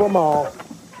baddest of them all.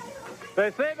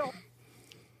 They say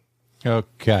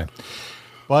Okay.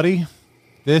 Buddy,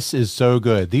 this is so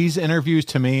good. These interviews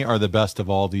to me are the best of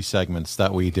all these segments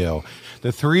that we do.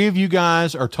 The three of you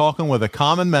guys are talking with a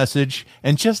common message,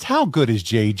 and just how good is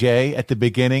JJ at the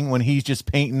beginning when he's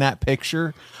just painting that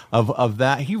picture of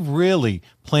that? He really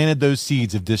planted those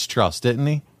seeds of distrust, didn't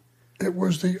he? It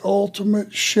was the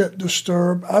ultimate shit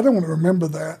disturb. I don't remember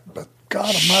that, but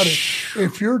God almighty,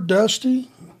 if you're Dusty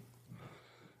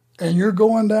and you're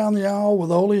going down the aisle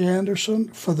with Ole Anderson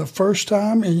for the first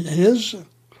time in his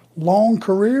long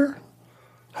career,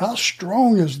 how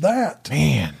strong is that?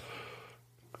 Man.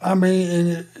 I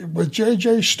mean, with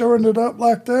JJ stirring it up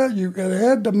like that, it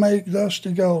had to make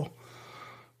Dusty go,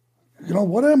 you know,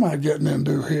 what am I getting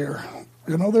into here?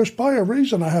 You know, there's probably a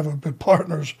reason I haven't been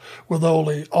partners with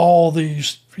Ole all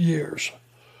these years.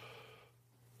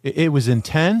 It was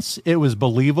intense. It was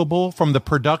believable. From the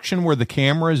production where the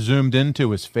camera zoomed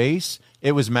into his face,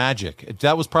 it was magic.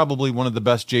 That was probably one of the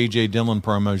best J.J. Dillon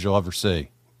promos you'll ever see.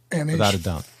 And without he's a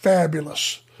doubt.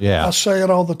 Fabulous. Yeah. I say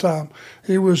it all the time.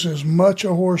 He was as much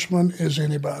a horseman as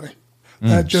anybody.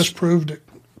 That just proved it.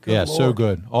 Good yeah, Lord. so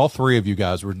good. All three of you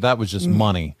guys that was just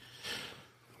money.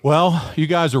 Well, you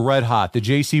guys are red hot. The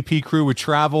JCP crew would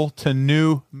travel to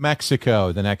New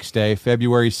Mexico the next day,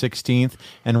 February 16th,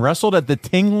 and wrestled at the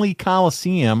Tingley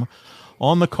Coliseum.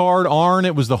 On the card, Arn,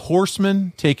 it was the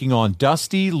Horsemen taking on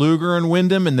Dusty, Luger, and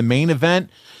Wyndham in the main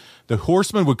event. The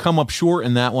Horsemen would come up short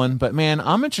in that one, but man,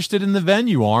 I'm interested in the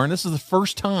venue, Arn. This is the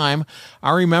first time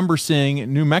I remember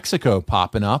seeing New Mexico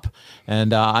popping up,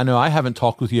 and I know I haven't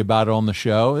talked with you about it on the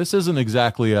show. This isn't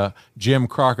exactly a Jim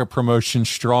Crockett promotion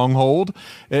stronghold.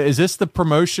 Is this the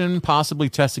promotion possibly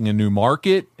testing a new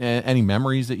market? Any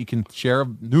memories that you can share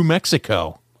of New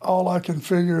Mexico? All I can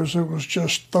figure is it was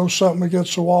just throw something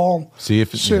against the wall, see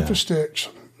if it sticks.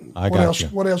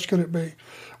 What else could it be?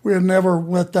 We had never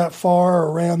went that far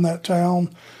or ran that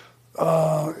town.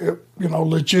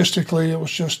 Logistically, it was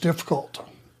just difficult.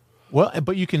 Well,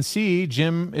 but you can see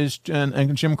Jim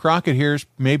and Jim Crockett here is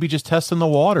maybe just testing the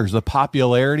waters. The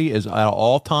popularity is at an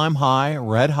all-time high,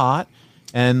 red hot,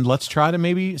 and let's try to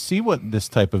maybe see what this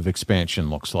type of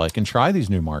expansion looks like and try these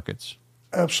new markets.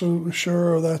 Absolutely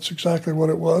sure that's exactly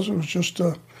what it was. It was just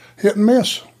a hit and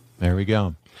miss. There we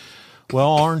go.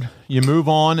 Well, Arn, you move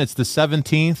on. It's the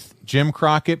 17th. Jim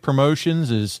Crockett Promotions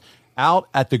is out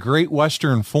at the Great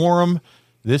Western Forum.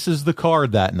 This is the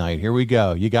card that night. Here we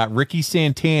go. You got Ricky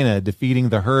Santana defeating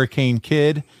the Hurricane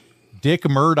Kid, Dick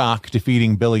Murdoch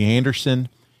defeating Billy Anderson,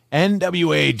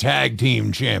 NWA Tag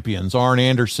Team Champions Arn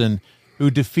Anderson,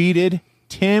 who defeated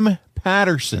Tim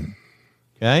Patterson.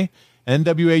 Okay?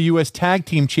 NWA U.S. Tag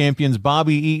Team Champions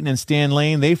Bobby Eaton and Stan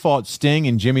Lane, they fought Sting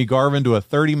and Jimmy Garvin to a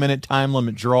 30-minute time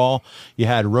limit draw. You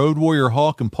had Road Warrior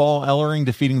Hawk and Paul Ellering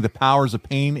defeating the Powers of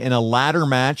Pain in a ladder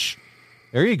match.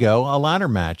 There you go, a ladder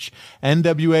match.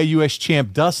 NWA U.S.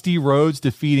 Champ Dusty Rhodes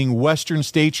defeating Western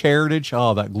States Heritage.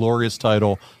 Oh, that glorious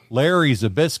title. Larry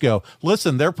Zbyszko.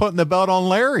 Listen, they're putting the belt on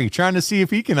Larry, trying to see if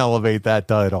he can elevate that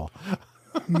title.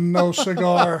 No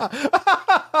cigar.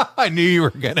 I knew you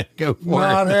were going to go for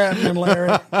Not happening,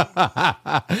 Larry.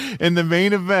 In the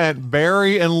main event,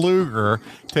 Barry and Luger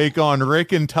take on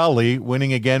Rick and Tully,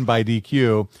 winning again by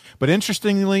DQ. But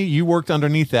interestingly, you worked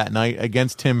underneath that night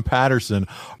against Tim Patterson.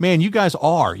 Man, you guys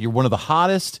you're one of the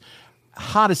hottest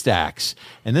acts.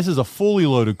 And this is a fully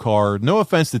loaded card. No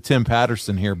offense to Tim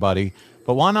Patterson here, buddy.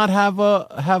 But why not have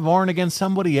Arn against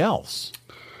somebody else?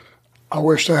 I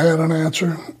wished I had an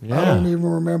answer. Yeah. I don't even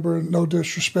remember, no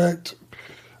disrespect.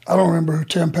 I don't remember who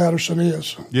Tim Patterson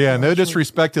is. Yeah, no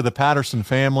disrespect to the Patterson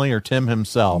family or Tim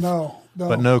himself. No.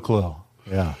 But no clue.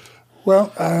 Yeah.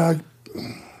 Well, I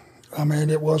mean,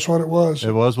 it was what it was.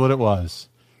 It was what it was.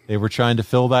 They were trying to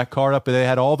fill that card up. They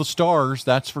had all the stars,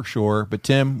 that's for sure. But,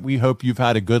 Tim, we hope you've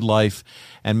had a good life.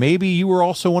 And maybe you were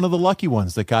also one of the lucky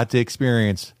ones that got to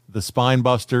experience the Spine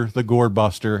Buster, the Gourd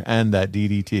Buster, and that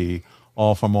DDT,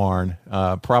 all from Arn.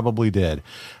 Probably did.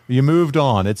 You moved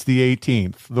on. It's the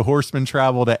 18th. The Horsemen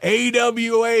travel to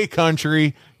AWA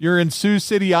country. You're in Sioux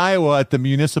City, Iowa at the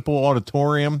Municipal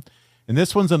Auditorium. And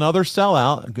this one's another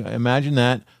sellout. Imagine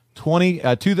that.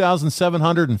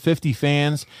 2,750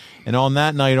 fans. And on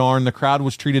that night, Arn, the crowd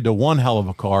was treated to one hell of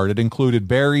a card. It included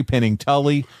Barry pinning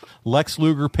Tully, Lex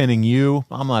Luger pinning you.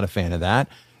 I'm not a fan of that.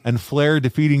 And Flair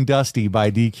defeating Dusty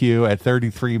by DQ at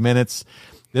 33 minutes.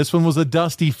 This one was a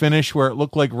Dusty finish where it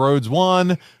looked like Rhodes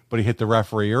won, but he hit the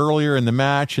referee earlier in the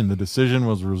match, and the decision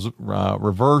was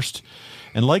reversed.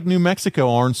 And like New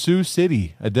Mexico, Arn, Sioux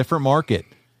City, a different market.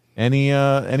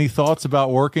 Any thoughts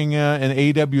about working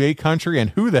in AWA country, and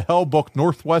who the hell booked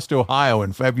Northwest Ohio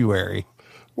in February?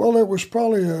 Well, it was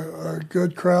probably a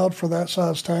good crowd for that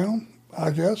size town, I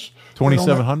guess.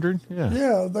 2,700? Yeah.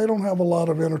 Yeah, they don't have a lot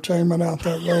of entertainment out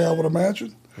that way, I would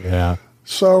imagine. Yeah.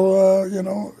 So,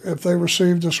 if they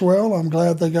received us well, I'm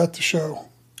glad they got the show.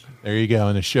 There you go.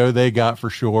 And the show they got for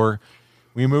sure.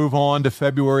 We move on to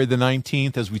February the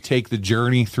 19th as we take the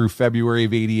journey through February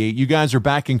of 88. You guys are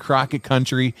back in Crockett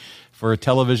country for a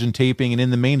television taping. And in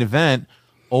the main event,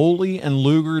 Ole and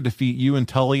Luger defeat you and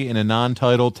Tully in a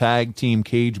non-title tag team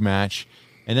cage match.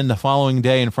 And then the following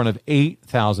day, in front of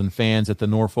 8,000 fans at the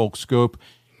Norfolk Scope,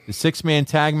 the six-man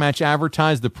tag match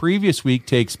advertised the previous week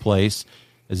takes place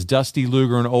as Dusty,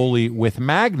 Luger, and Ole with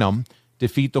Magnum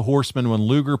defeat the Horsemen when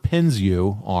Luger pins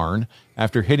you, Arn,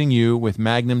 after hitting you with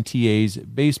Magnum TA's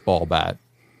baseball bat.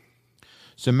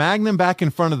 So Magnum back in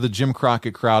front of the Jim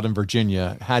Crockett crowd in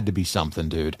Virginia had to be something,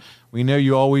 dude. We know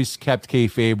you always kept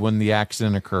kayfabe when the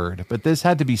accident occurred, but this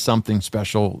had to be something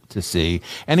special to see.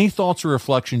 Any thoughts or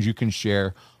reflections you can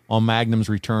share on Magnum's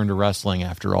return to wrestling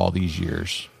after all these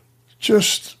years?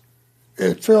 Just,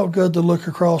 it felt good to look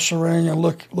across the ring and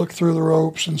look through the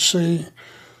ropes and see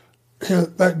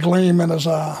that gleam in his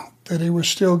eye, that he was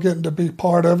still getting to be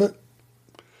part of it.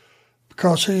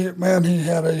 Because he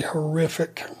had a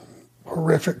horrific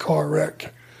car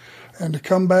wreck. And to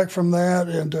come back from that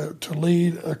and to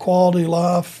lead a quality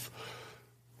life,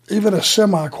 even a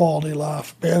semi-quality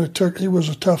life, man, he was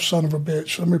a tough son of a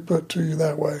bitch, let me put it to you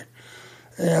that way.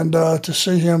 And to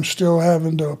see him still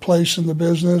having a place in the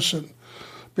business and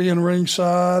being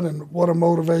ringside, and what a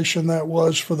motivation that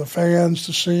was for the fans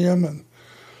to see him, and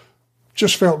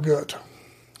just felt good.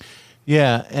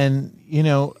 Yeah, and,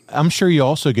 I'm sure you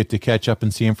also get to catch up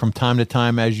and see him from time to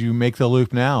time as you make the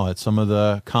loop now at some of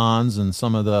the cons and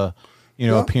some of the,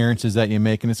 appearances that you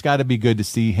make. And it's got to be good to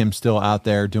see him still out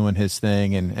there doing his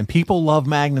thing. And people love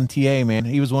Magnum TA, man.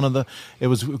 He was it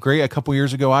was great. A couple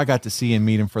years ago, I got to see and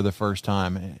meet him for the first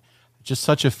time. Just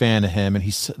such a fan of him, and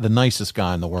he's the nicest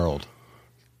guy in the world.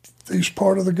 He's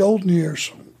part of the golden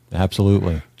years.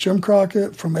 Absolutely. Jim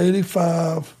Crockett from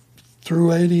 85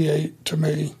 through 88 to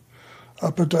me,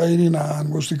 up until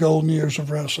 89, was the golden years of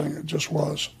wrestling. It just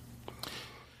was.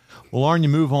 Well, Arn, you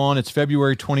move on. It's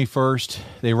February 21st.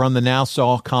 They run the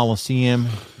Nassau Coliseum.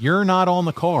 You're not on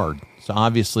the card, so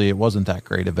obviously it wasn't that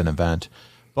great of an event.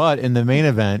 But in the main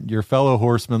event, your fellow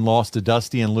Horsemen lost to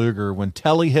Dusty and Luger when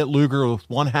Telly hit Luger with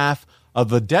one half of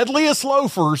the deadliest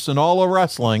loafers in all of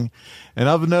wrestling. And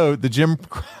of note, the Jim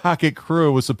Crockett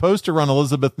crew was supposed to run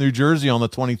Elizabeth, New Jersey on the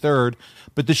 23rd,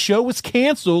 but the show was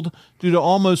canceled due to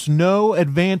almost no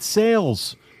advance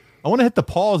sales. I want to hit the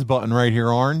pause button right here,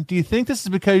 Arn. Do you think this is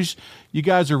because you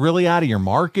guys are really out of your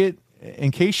market?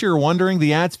 In case you're wondering,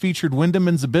 the ads featured Wyndham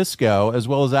and Zbyszko, as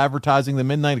well as advertising the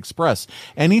Midnight Express.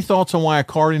 Any thoughts on why a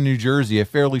card in New Jersey, a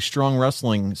fairly strong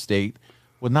wrestling state,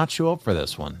 would not show up for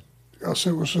this one? Because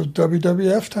it was a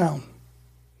WWF town.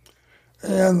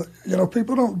 And,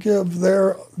 people don't give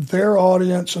their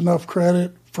audience enough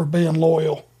credit for being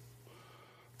loyal.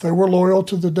 They were loyal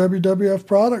to the WWF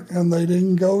product, and they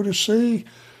didn't go to see.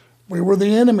 We were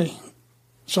the enemy.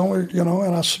 It's only,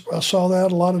 and I saw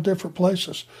that a lot of different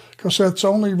places, because that's the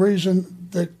only reason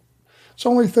it's the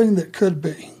only thing that could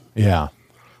be. Yeah.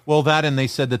 Well, that, and they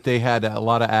said that they had a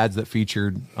lot of ads that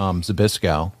featured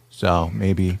Zbyszko, so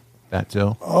maybe that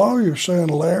too. Oh, you're saying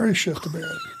Larry shit the bed.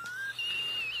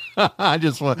 I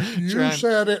just want you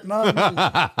said it, not me.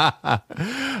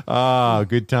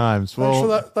 Good times.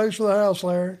 Well, Thanks for the house,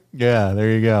 Larry. Yeah,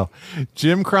 there you go.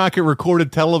 Jim Crockett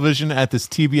recorded television at this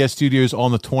TBS studios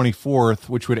on the 24th,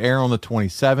 which would air on the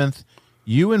 27th.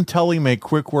 You and Tully make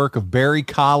quick work of Barry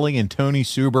Colley and Tony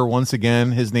Suber. Once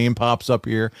again, his name pops up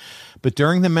here. But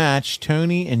during the match,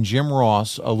 Tony and Jim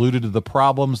Ross alluded to the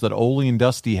problems that Ole and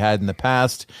Dusty had in the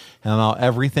past and how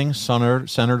everything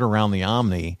centered around the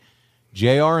Omni.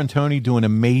 JR and Tony do an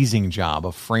amazing job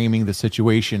of framing the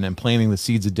situation and planting the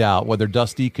seeds of doubt, whether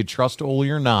Dusty could trust Ole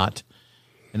or not.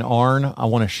 And Arn, I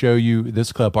want to show you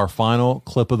this clip, our final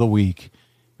clip of the week.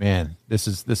 Man, this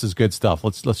is good stuff.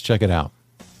 Let's check it out.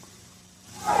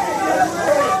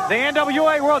 The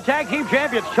NWA World Tag Team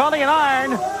Champions, Tully and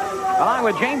Arn, along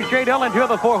with James J. Dillon, two of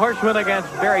the four horsemen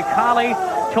against Barry Colley,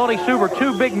 Tony Suber,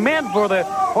 two big men for the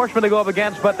horsemen to go up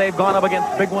against, but they've gone up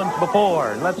against big ones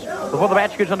before. Before the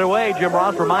match gets underway, Jim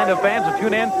Ross, remind the fans to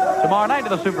tune in tomorrow night to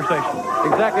the Superstation.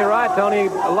 Exactly right, Tony.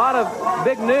 A lot of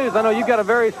big news. I know you've got a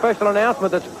very special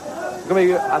announcement that's going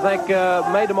to be, I think,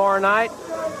 made tomorrow night.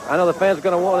 I know the fans are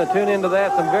going to want to tune into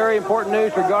that. Some very important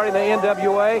news regarding the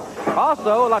NWA.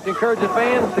 Also, I'd like to encourage the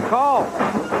fans to call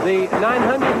the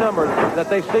 900 number that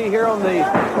they see here on the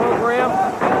program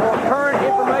for current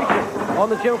information on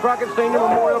the Jim Crockett Senior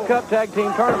Memorial Cup Tag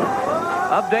Team Tournament.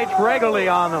 Updates regularly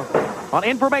on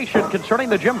information concerning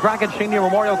the Jim Crockett Senior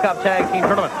Memorial Cup Tag Team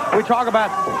Tournament. We talk about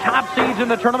top seeds in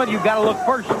the tournament. You've got to look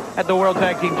first at the World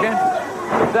Tag Team Champions.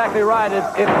 Exactly right. If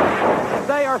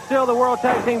they are still the World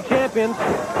Tag Team Champions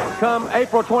come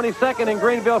April 22nd in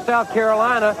Greenville, South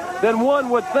Carolina, then one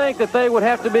would think that they would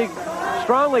have to be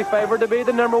strongly favored to be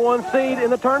the number one seed in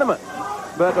the tournament.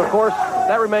 But, of course,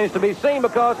 that remains to be seen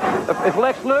because if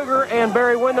Lex Luger and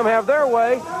Barry Windham have their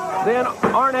way, then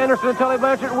Arn Anderson and Tully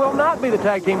Blanchard will not be the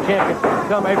tag team champions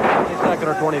come April 22nd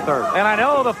or 23rd. And I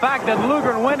know the fact that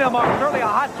Luger and Windham are certainly a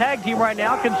hot tag team right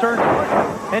now concerns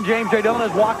us. And James J. Dillon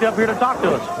has walked up here to talk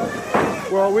to us.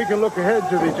 Well, we can look ahead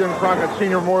to the Jim Crockett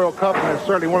Senior Memorial Cup, and it's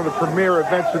certainly one of the premier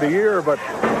events of the year, but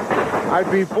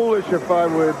I'd be foolish if I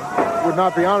would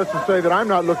not be honest and say that I'm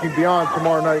not looking beyond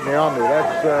tomorrow night in the Omni.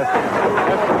 That's the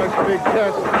next big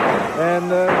test. And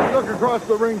look across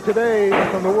the ring today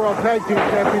from the World Tag Team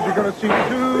Champions, you're going to see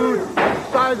two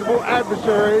sizable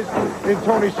adversaries in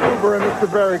Tony Suber and Mr.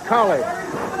 Barry Colley.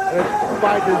 And it's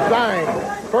by design.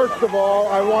 First of all,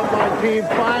 I want my team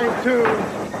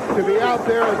fine-tuned to be out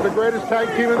there as the greatest tag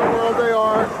team in the world they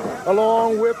are,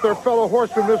 along with their fellow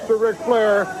horseman, Mr. Ric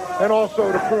Flair, and also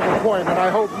to prove a point. And I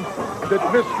hope that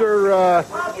Mr.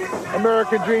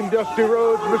 American Dream Dusty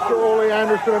Rhodes, Mr. Ole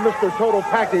Anderson, and Mr. Total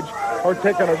Package are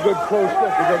taking a good close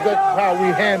look, because that's how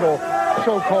we handle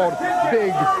so-called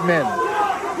big men.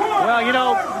 Well, you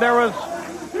know, there was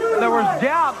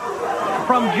doubt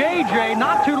from JJ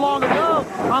not too long ago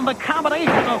on the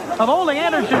combination of Ole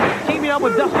Anderson teaming up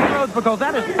with Dusty Rhodes, because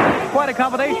that is quite a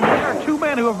combination. There are two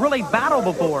men who have really battled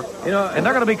before, and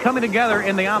they're going to be coming together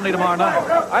in the Omni tomorrow night.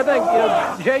 I think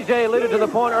JJ alluded to the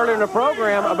point earlier in the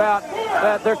program about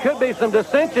that there could be some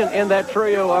dissension in that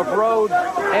trio of Rhodes,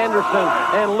 Anderson,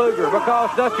 and Luger,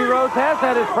 because Dusty Rhodes has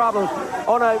had his problems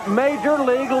on a major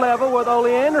league level with Ole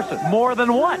Anderson. More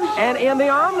than once. And in the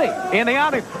Omni. In the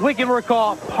Omni. We can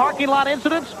recall parking lot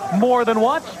incidents more than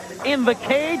once, in the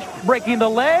cage, breaking the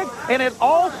leg, and it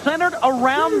all centered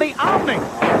around the Omni.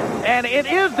 And it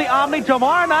is the Omni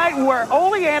tomorrow night where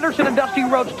Ole Anderson and Dusty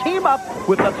Rhodes team up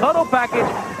with the Total Package,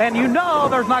 and you know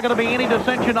there's not going to be any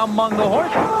dissension among the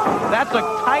horsemen. That's a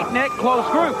tight-knit, close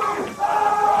group.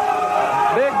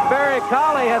 Big Barry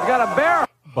Colley has got a barrel.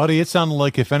 Buddy, it sounded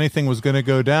like if anything was going to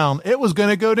go down, it was going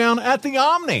to go down at the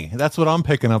Omni. That's what I'm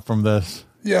picking up from this.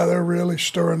 Yeah, they're really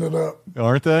stirring it up.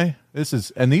 Aren't they?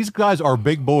 And these guys are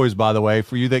big boys, by the way.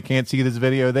 For you that can't see this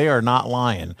video, they are not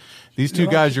lying. These two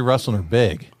guys you're wrestling are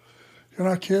big. You're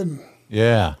not kidding.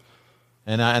 Yeah.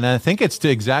 And I think it's to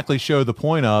exactly show the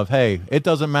point of, hey, it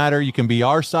doesn't matter. You can be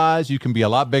our size. You can be a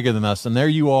lot bigger than us. And there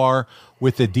you are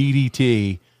with the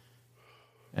DDT.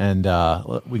 And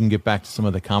we can get back to some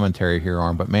of the commentary here,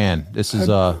 Arn. But, man, this is...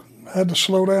 had to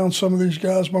slow down some of these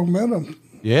guys' momentum.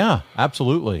 Yeah,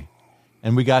 absolutely.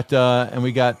 And we got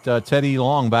Teddy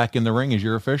Long back in the ring as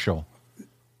your official.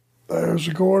 There's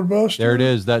a gourd buster. There it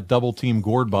is, that double team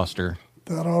gourd buster.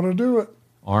 That ought to do it.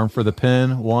 Arm for the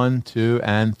pin, 1, 2,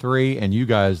 and 3, and you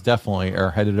guys definitely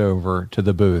are headed over to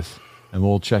the booth, and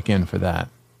we'll check in for that.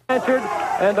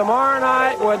 And tomorrow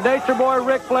night with Nature Boy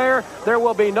Ric Flair, there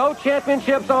will be no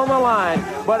championships on the line,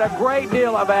 but a great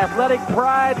deal of athletic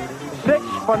pride. 6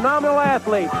 phenomenal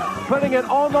athletes putting it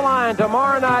on the line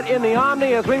tomorrow night in the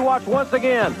Omni as we watch once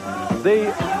again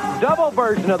the double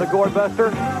version of the Gourd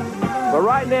Buster But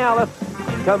right now, let's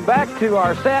come back to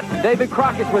our set. David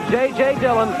Crockett with J.J.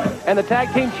 Dillon and the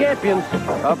tag team champions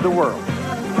of the world.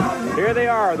 Here they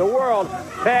are, the world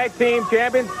tag team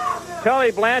champions,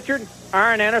 Tully Blanchard,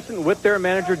 Arn Anderson with their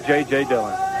manager, J.J.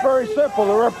 Dillon. Very simple.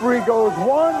 The referee goes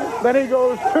 1, then he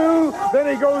goes 2,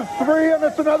 then he goes 3, and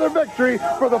it's another victory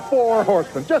for the 4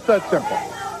 horsemen. Just that simple.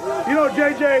 You know,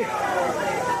 JJ,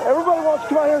 everybody wants to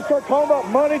come out here and start talking about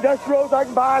money, Dusty Rhodes, I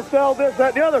can buy, sell, this,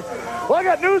 that, and the other. Well, I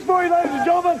got news for you, ladies and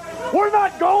gentlemen. We're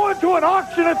not going to an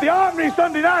auction at the Omni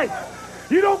Sunday night.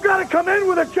 You don't got to come in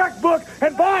with a checkbook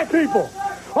and buy people.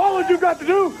 All that you got to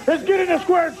do is get in a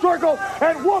square circle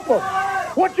and whoop them.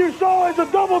 What you saw is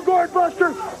a double gourd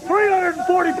buster,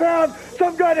 340 pounds,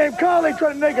 some guy named Collie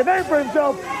trying to make a name for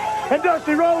himself. And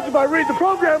Dusty Rhodes, if I read the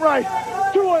program right,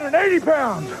 280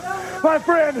 pounds. My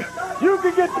friend, you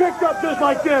can get picked up just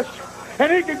like this,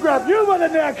 and he can grab you by the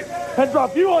neck and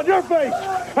drop you on your face,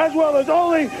 as well as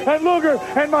Ole and Luger.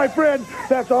 And my friend,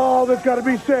 that's all that's got to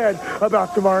be said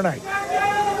about tomorrow night.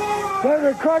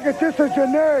 David Crockett, this is a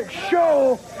generic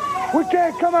show. We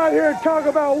can't come out here and talk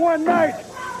about one night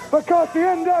because the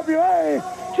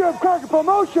NWA, Jim Crockett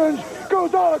Promotions,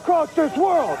 goes all across this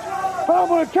world. But I'm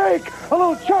going to take a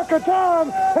little chunk of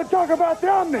time and talk about the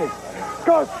Omni.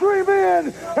 Because 3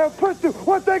 men have put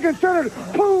what they considered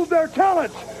pooled their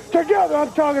talents together.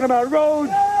 I'm talking about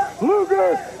Rhodes,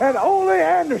 Luger, and Ole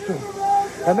Anderson.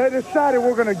 And they decided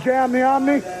we're going to jam the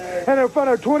Omni. And in front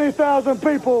of 20,000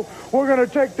 people, we're going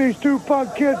to take these 2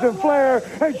 punk kids in Flair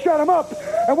and shut them up.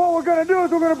 And what we're going to do is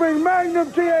we're going to bring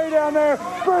Magnum TA down there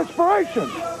for inspiration.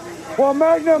 Well,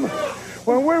 Magnum,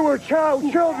 when we were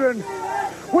children,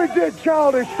 we did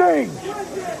childish things.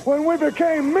 When we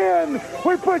became men,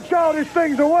 we put childish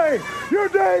things away. Your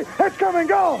day has come and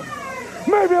gone.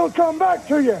 Maybe it'll come back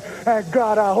to you. And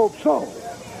God, I hope so.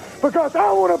 Because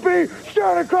I want to be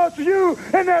staring across to you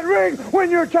in that ring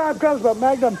when your time comes. But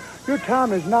Magnum, your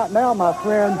time is not now, my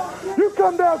friend. You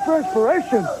come down for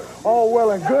inspiration. All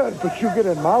well and good, but you get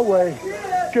in my way.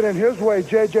 Get in his way,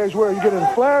 JJ's way. You get in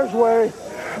Flair's way.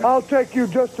 I'll take you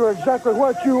just to exactly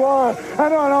what you are,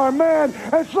 an unarmed man,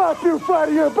 and slap you flat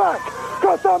on your back.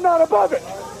 Because I'm not above it.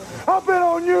 I've been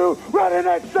on you right in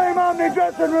that same Omni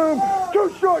dressing room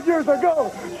 2 short years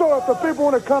ago. So if the people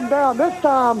want to come down this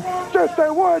time, just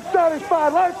they weren't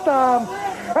satisfied last time,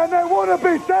 and they want to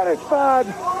be satisfied,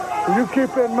 you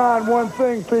keep in mind one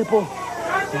thing, people.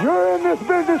 You're in this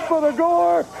business for the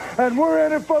gore, and we're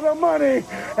in it for the money.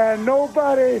 And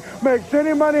nobody makes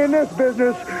any money in this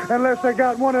business unless they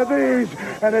got one of these.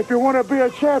 And if you want to be a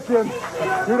champion,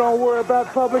 you don't worry about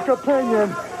public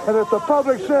opinion. And if the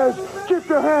public says, keep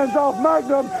your hands off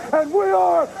Magnum, and we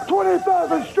are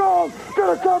 20,000 strong,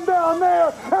 gonna come down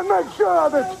there and make sure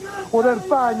of it, well then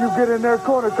fine, you get in their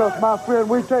corner, because my friend,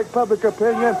 we take public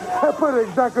opinion and put it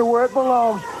exactly where it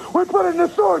belongs. We put it in the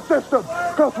sword system,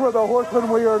 because we're the horsemen,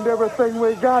 we earned everything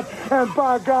we got, and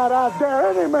by God, I dare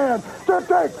any man to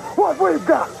take what we've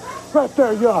got. Right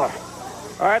there you are.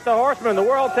 All right, the Horsemen, the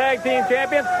World Tag Team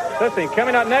Champions. Listen,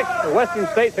 coming up next, the Western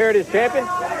States Heritage Champion,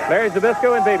 Larry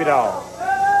Zbyszko and Baby Doll.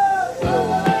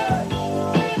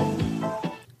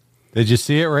 Did you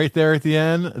see it right there at the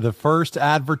end? The first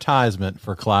advertisement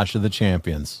for Clash of the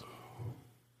Champions.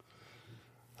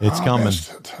 It's coming.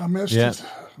 I missed it.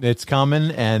 It's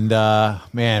coming, and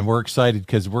man, we're excited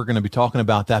because we're going to be talking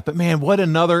about that. But man, what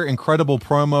another incredible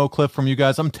promo clip from you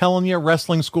guys. I'm telling you,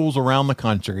 wrestling schools around the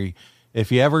country, if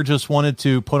you ever just wanted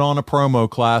to put on a promo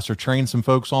class or train some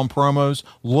folks on promos,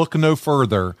 look no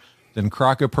further than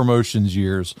Crockett Promotions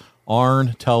years.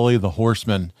 Arn, Tully, the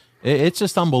Horsemen. It's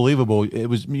just unbelievable.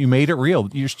 You made it real.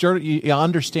 You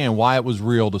understand why it was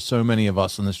real to so many of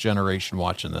us in this generation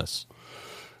watching this.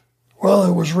 Well,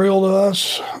 it was real to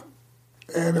us,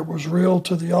 and it was real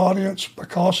to the audience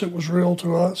because it was real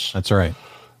to us. That's right.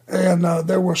 And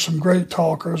there were some great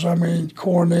talkers. I mean,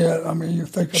 Cornette. I mean, you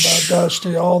think about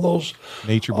Dusty, all those.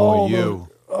 Nature Boy,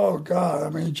 oh, God. I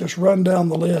mean, just run down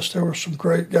the list. There were some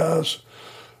great guys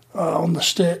on the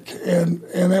stick. And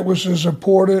it was as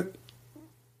important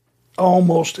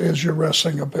almost as your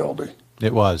wrestling ability.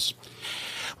 It was.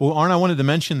 Well, Arn, I wanted to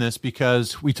mention this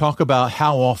because we talk about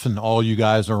how often all you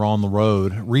guys are on the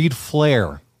road. Reed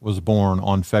Flair was born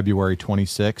on February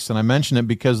 26th, and I mention it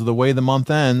because of the way the month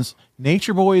ends.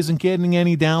 Nature Boy isn't getting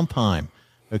any downtime,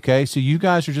 okay? So you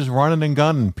guys are just running and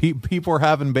gunning. People are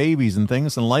having babies and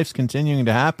things, and life's continuing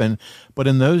to happen. But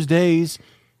in those days,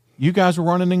 you guys were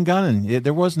running and gunning.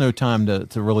 There was no time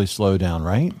to really slow down,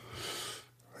 right?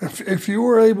 If you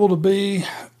were able to be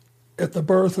at the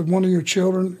birth of one of your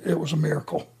children, it was a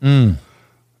miracle. Mm.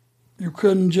 You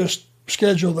couldn't just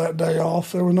schedule that day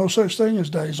off. There was no such thing as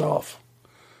days off.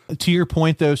 to your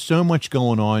point, though, so much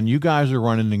going on. You guys are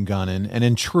running and gunning. And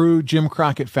in true Jim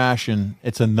Crockett fashion,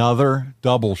 it's another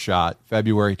double shot,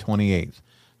 February 28th.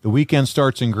 The weekend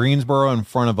starts in Greensboro in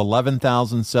front of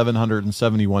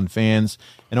 11,771 fans.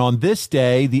 And on this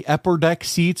day, the upper deck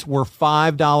seats were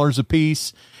 $5 a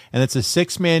piece, and it's a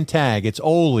 6-man tag. It's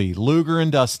Ole, Luger,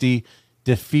 and Dusty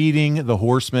defeating the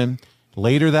Horsemen.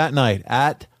 Later that night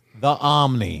at the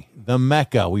Omni, the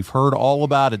Mecca. We've heard all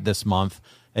about it this month.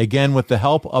 Again, with the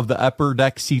help of the upper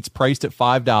deck seats priced at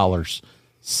 $5,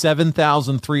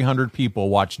 7,300 people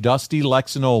watched Dusty,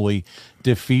 Lex, and Ole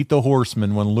defeat the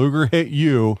Horsemen when Luger hit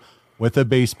you with a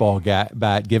baseball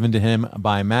bat given to him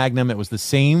by Magnum. It was the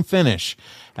same finish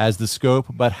as the Scope,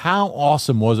 but how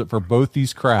awesome was it for both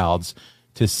these crowds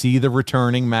to see the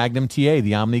returning Magnum TA?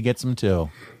 The Omni gets them too.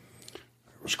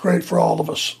 It was great for all of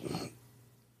us.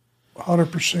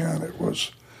 100%. It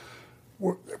was.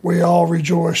 We all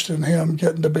rejoiced in him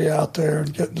getting to be out there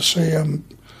and getting to see him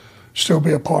still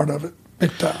be a part of it.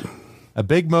 Big time. A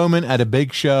big moment at a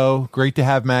big show. Great to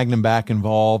have Magnum back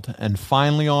involved. And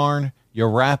finally, Arn, you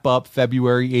wrap up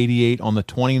February 88 on the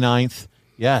 29th.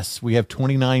 Yes, we have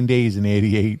 29 days in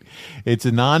 88. It's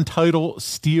a non-title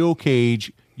steel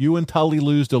cage. You and Tully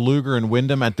lose to Luger and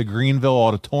Wyndham at the Greenville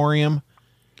Auditorium.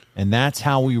 And that's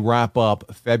how we wrap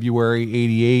up February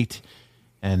 88.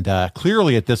 And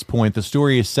clearly at this point, the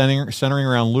story is centering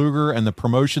around Luger and the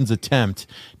promotion's attempt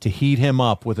to heat him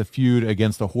up with a feud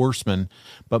against the Horsemen.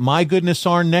 But my goodness,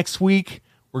 Arn, next week,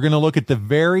 we're going to look at the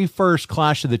very first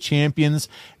Clash of the Champions.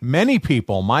 Many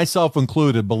people, myself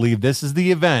included, believe this is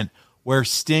the event where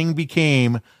Sting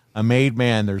became a made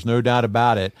man. There's no doubt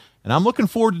about it. And I'm looking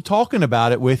forward to talking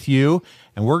about it with you.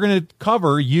 And we're going to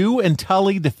cover you and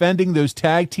Tully defending those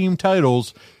tag team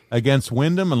titles against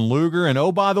Wyndham and Luger. And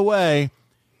oh, by the way,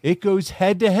 it goes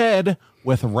head-to-head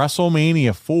with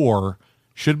WrestleMania 4.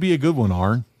 Should be a good one,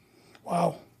 Arn.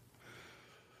 Wow.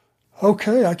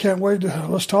 Okay, I can't wait.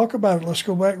 Let's talk about it. Let's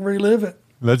go back and relive it.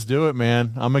 Let's do it,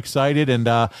 man. I'm excited, and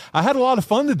I had a lot of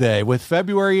fun today with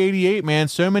February 88, man.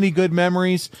 So many good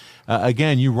memories.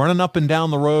 Again, you running up and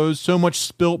down the rows, so much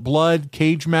spilt blood,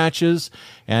 cage matches,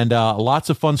 and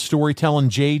lots of fun storytelling.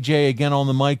 JJ, again, on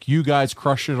the mic. You guys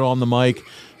crushed it on the mic.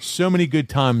 So many good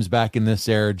times back in this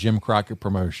era, Jim Crockett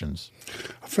Promotions.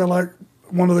 I feel like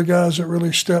one of the guys that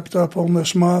really stepped up on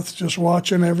this month, just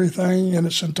watching everything in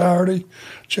its entirety,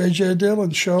 J.J. Dillon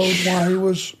showed why he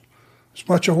was as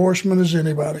much a horseman as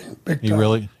anybody. Big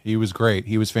time. He was great.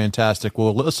 He was fantastic.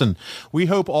 Well, listen, we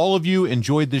hope all of you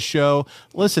enjoyed this show.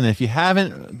 Listen, if you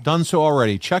haven't done so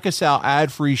already, check us out,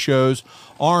 ad-free shows.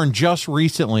 Arn just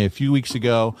recently, a few weeks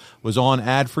ago, was on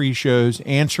ad-free shows,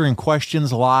 answering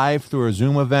questions live through a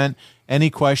Zoom event. Any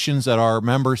questions that our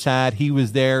members had, he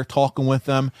was there talking with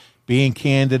them, being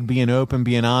candid, being open,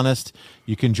 being honest.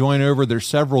 You can join over. There's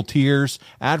several tiers.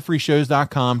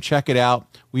 Adfreeshows.com. Check it out.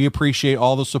 We appreciate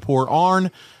all the support. Arn,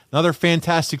 another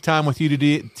fantastic time with you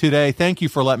today. Thank you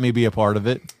for letting me be a part of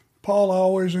it. Paul, I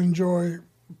always enjoy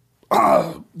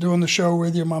doing the show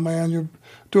with you, my man. You're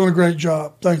doing a great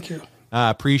job. Thank you. I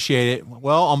appreciate it.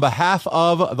 Well, on behalf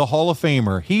of the Hall of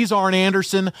Famer, he's Arn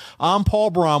Anderson. I'm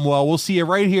Paul Bromwell. We'll see you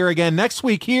right here again next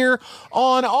week here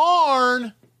on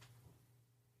Arn.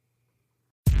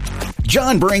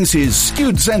 John brings his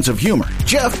skewed sense of humor.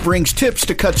 Jeff brings tips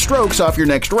to cut strokes off your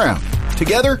next round.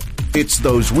 Together, it's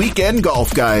those weekend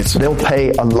golf guys. They'll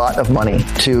pay a lot of money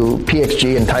to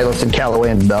PXG and Titleist and Callaway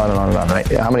and on and on and on, right?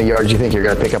 How many yards do you think you're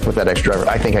going to pick up with that extra driver?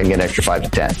 I think I can get an extra 5 to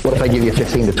 10. What if I give you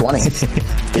 15 to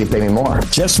 20? You pay me more.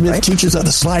 Jeff Smith teaches on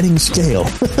a sliding scale.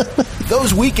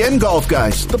 Those Weekend Golf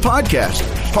Guys, the podcast,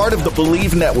 part of the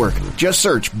Believe Network. Just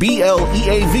search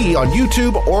BLEAV on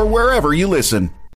YouTube or wherever you listen.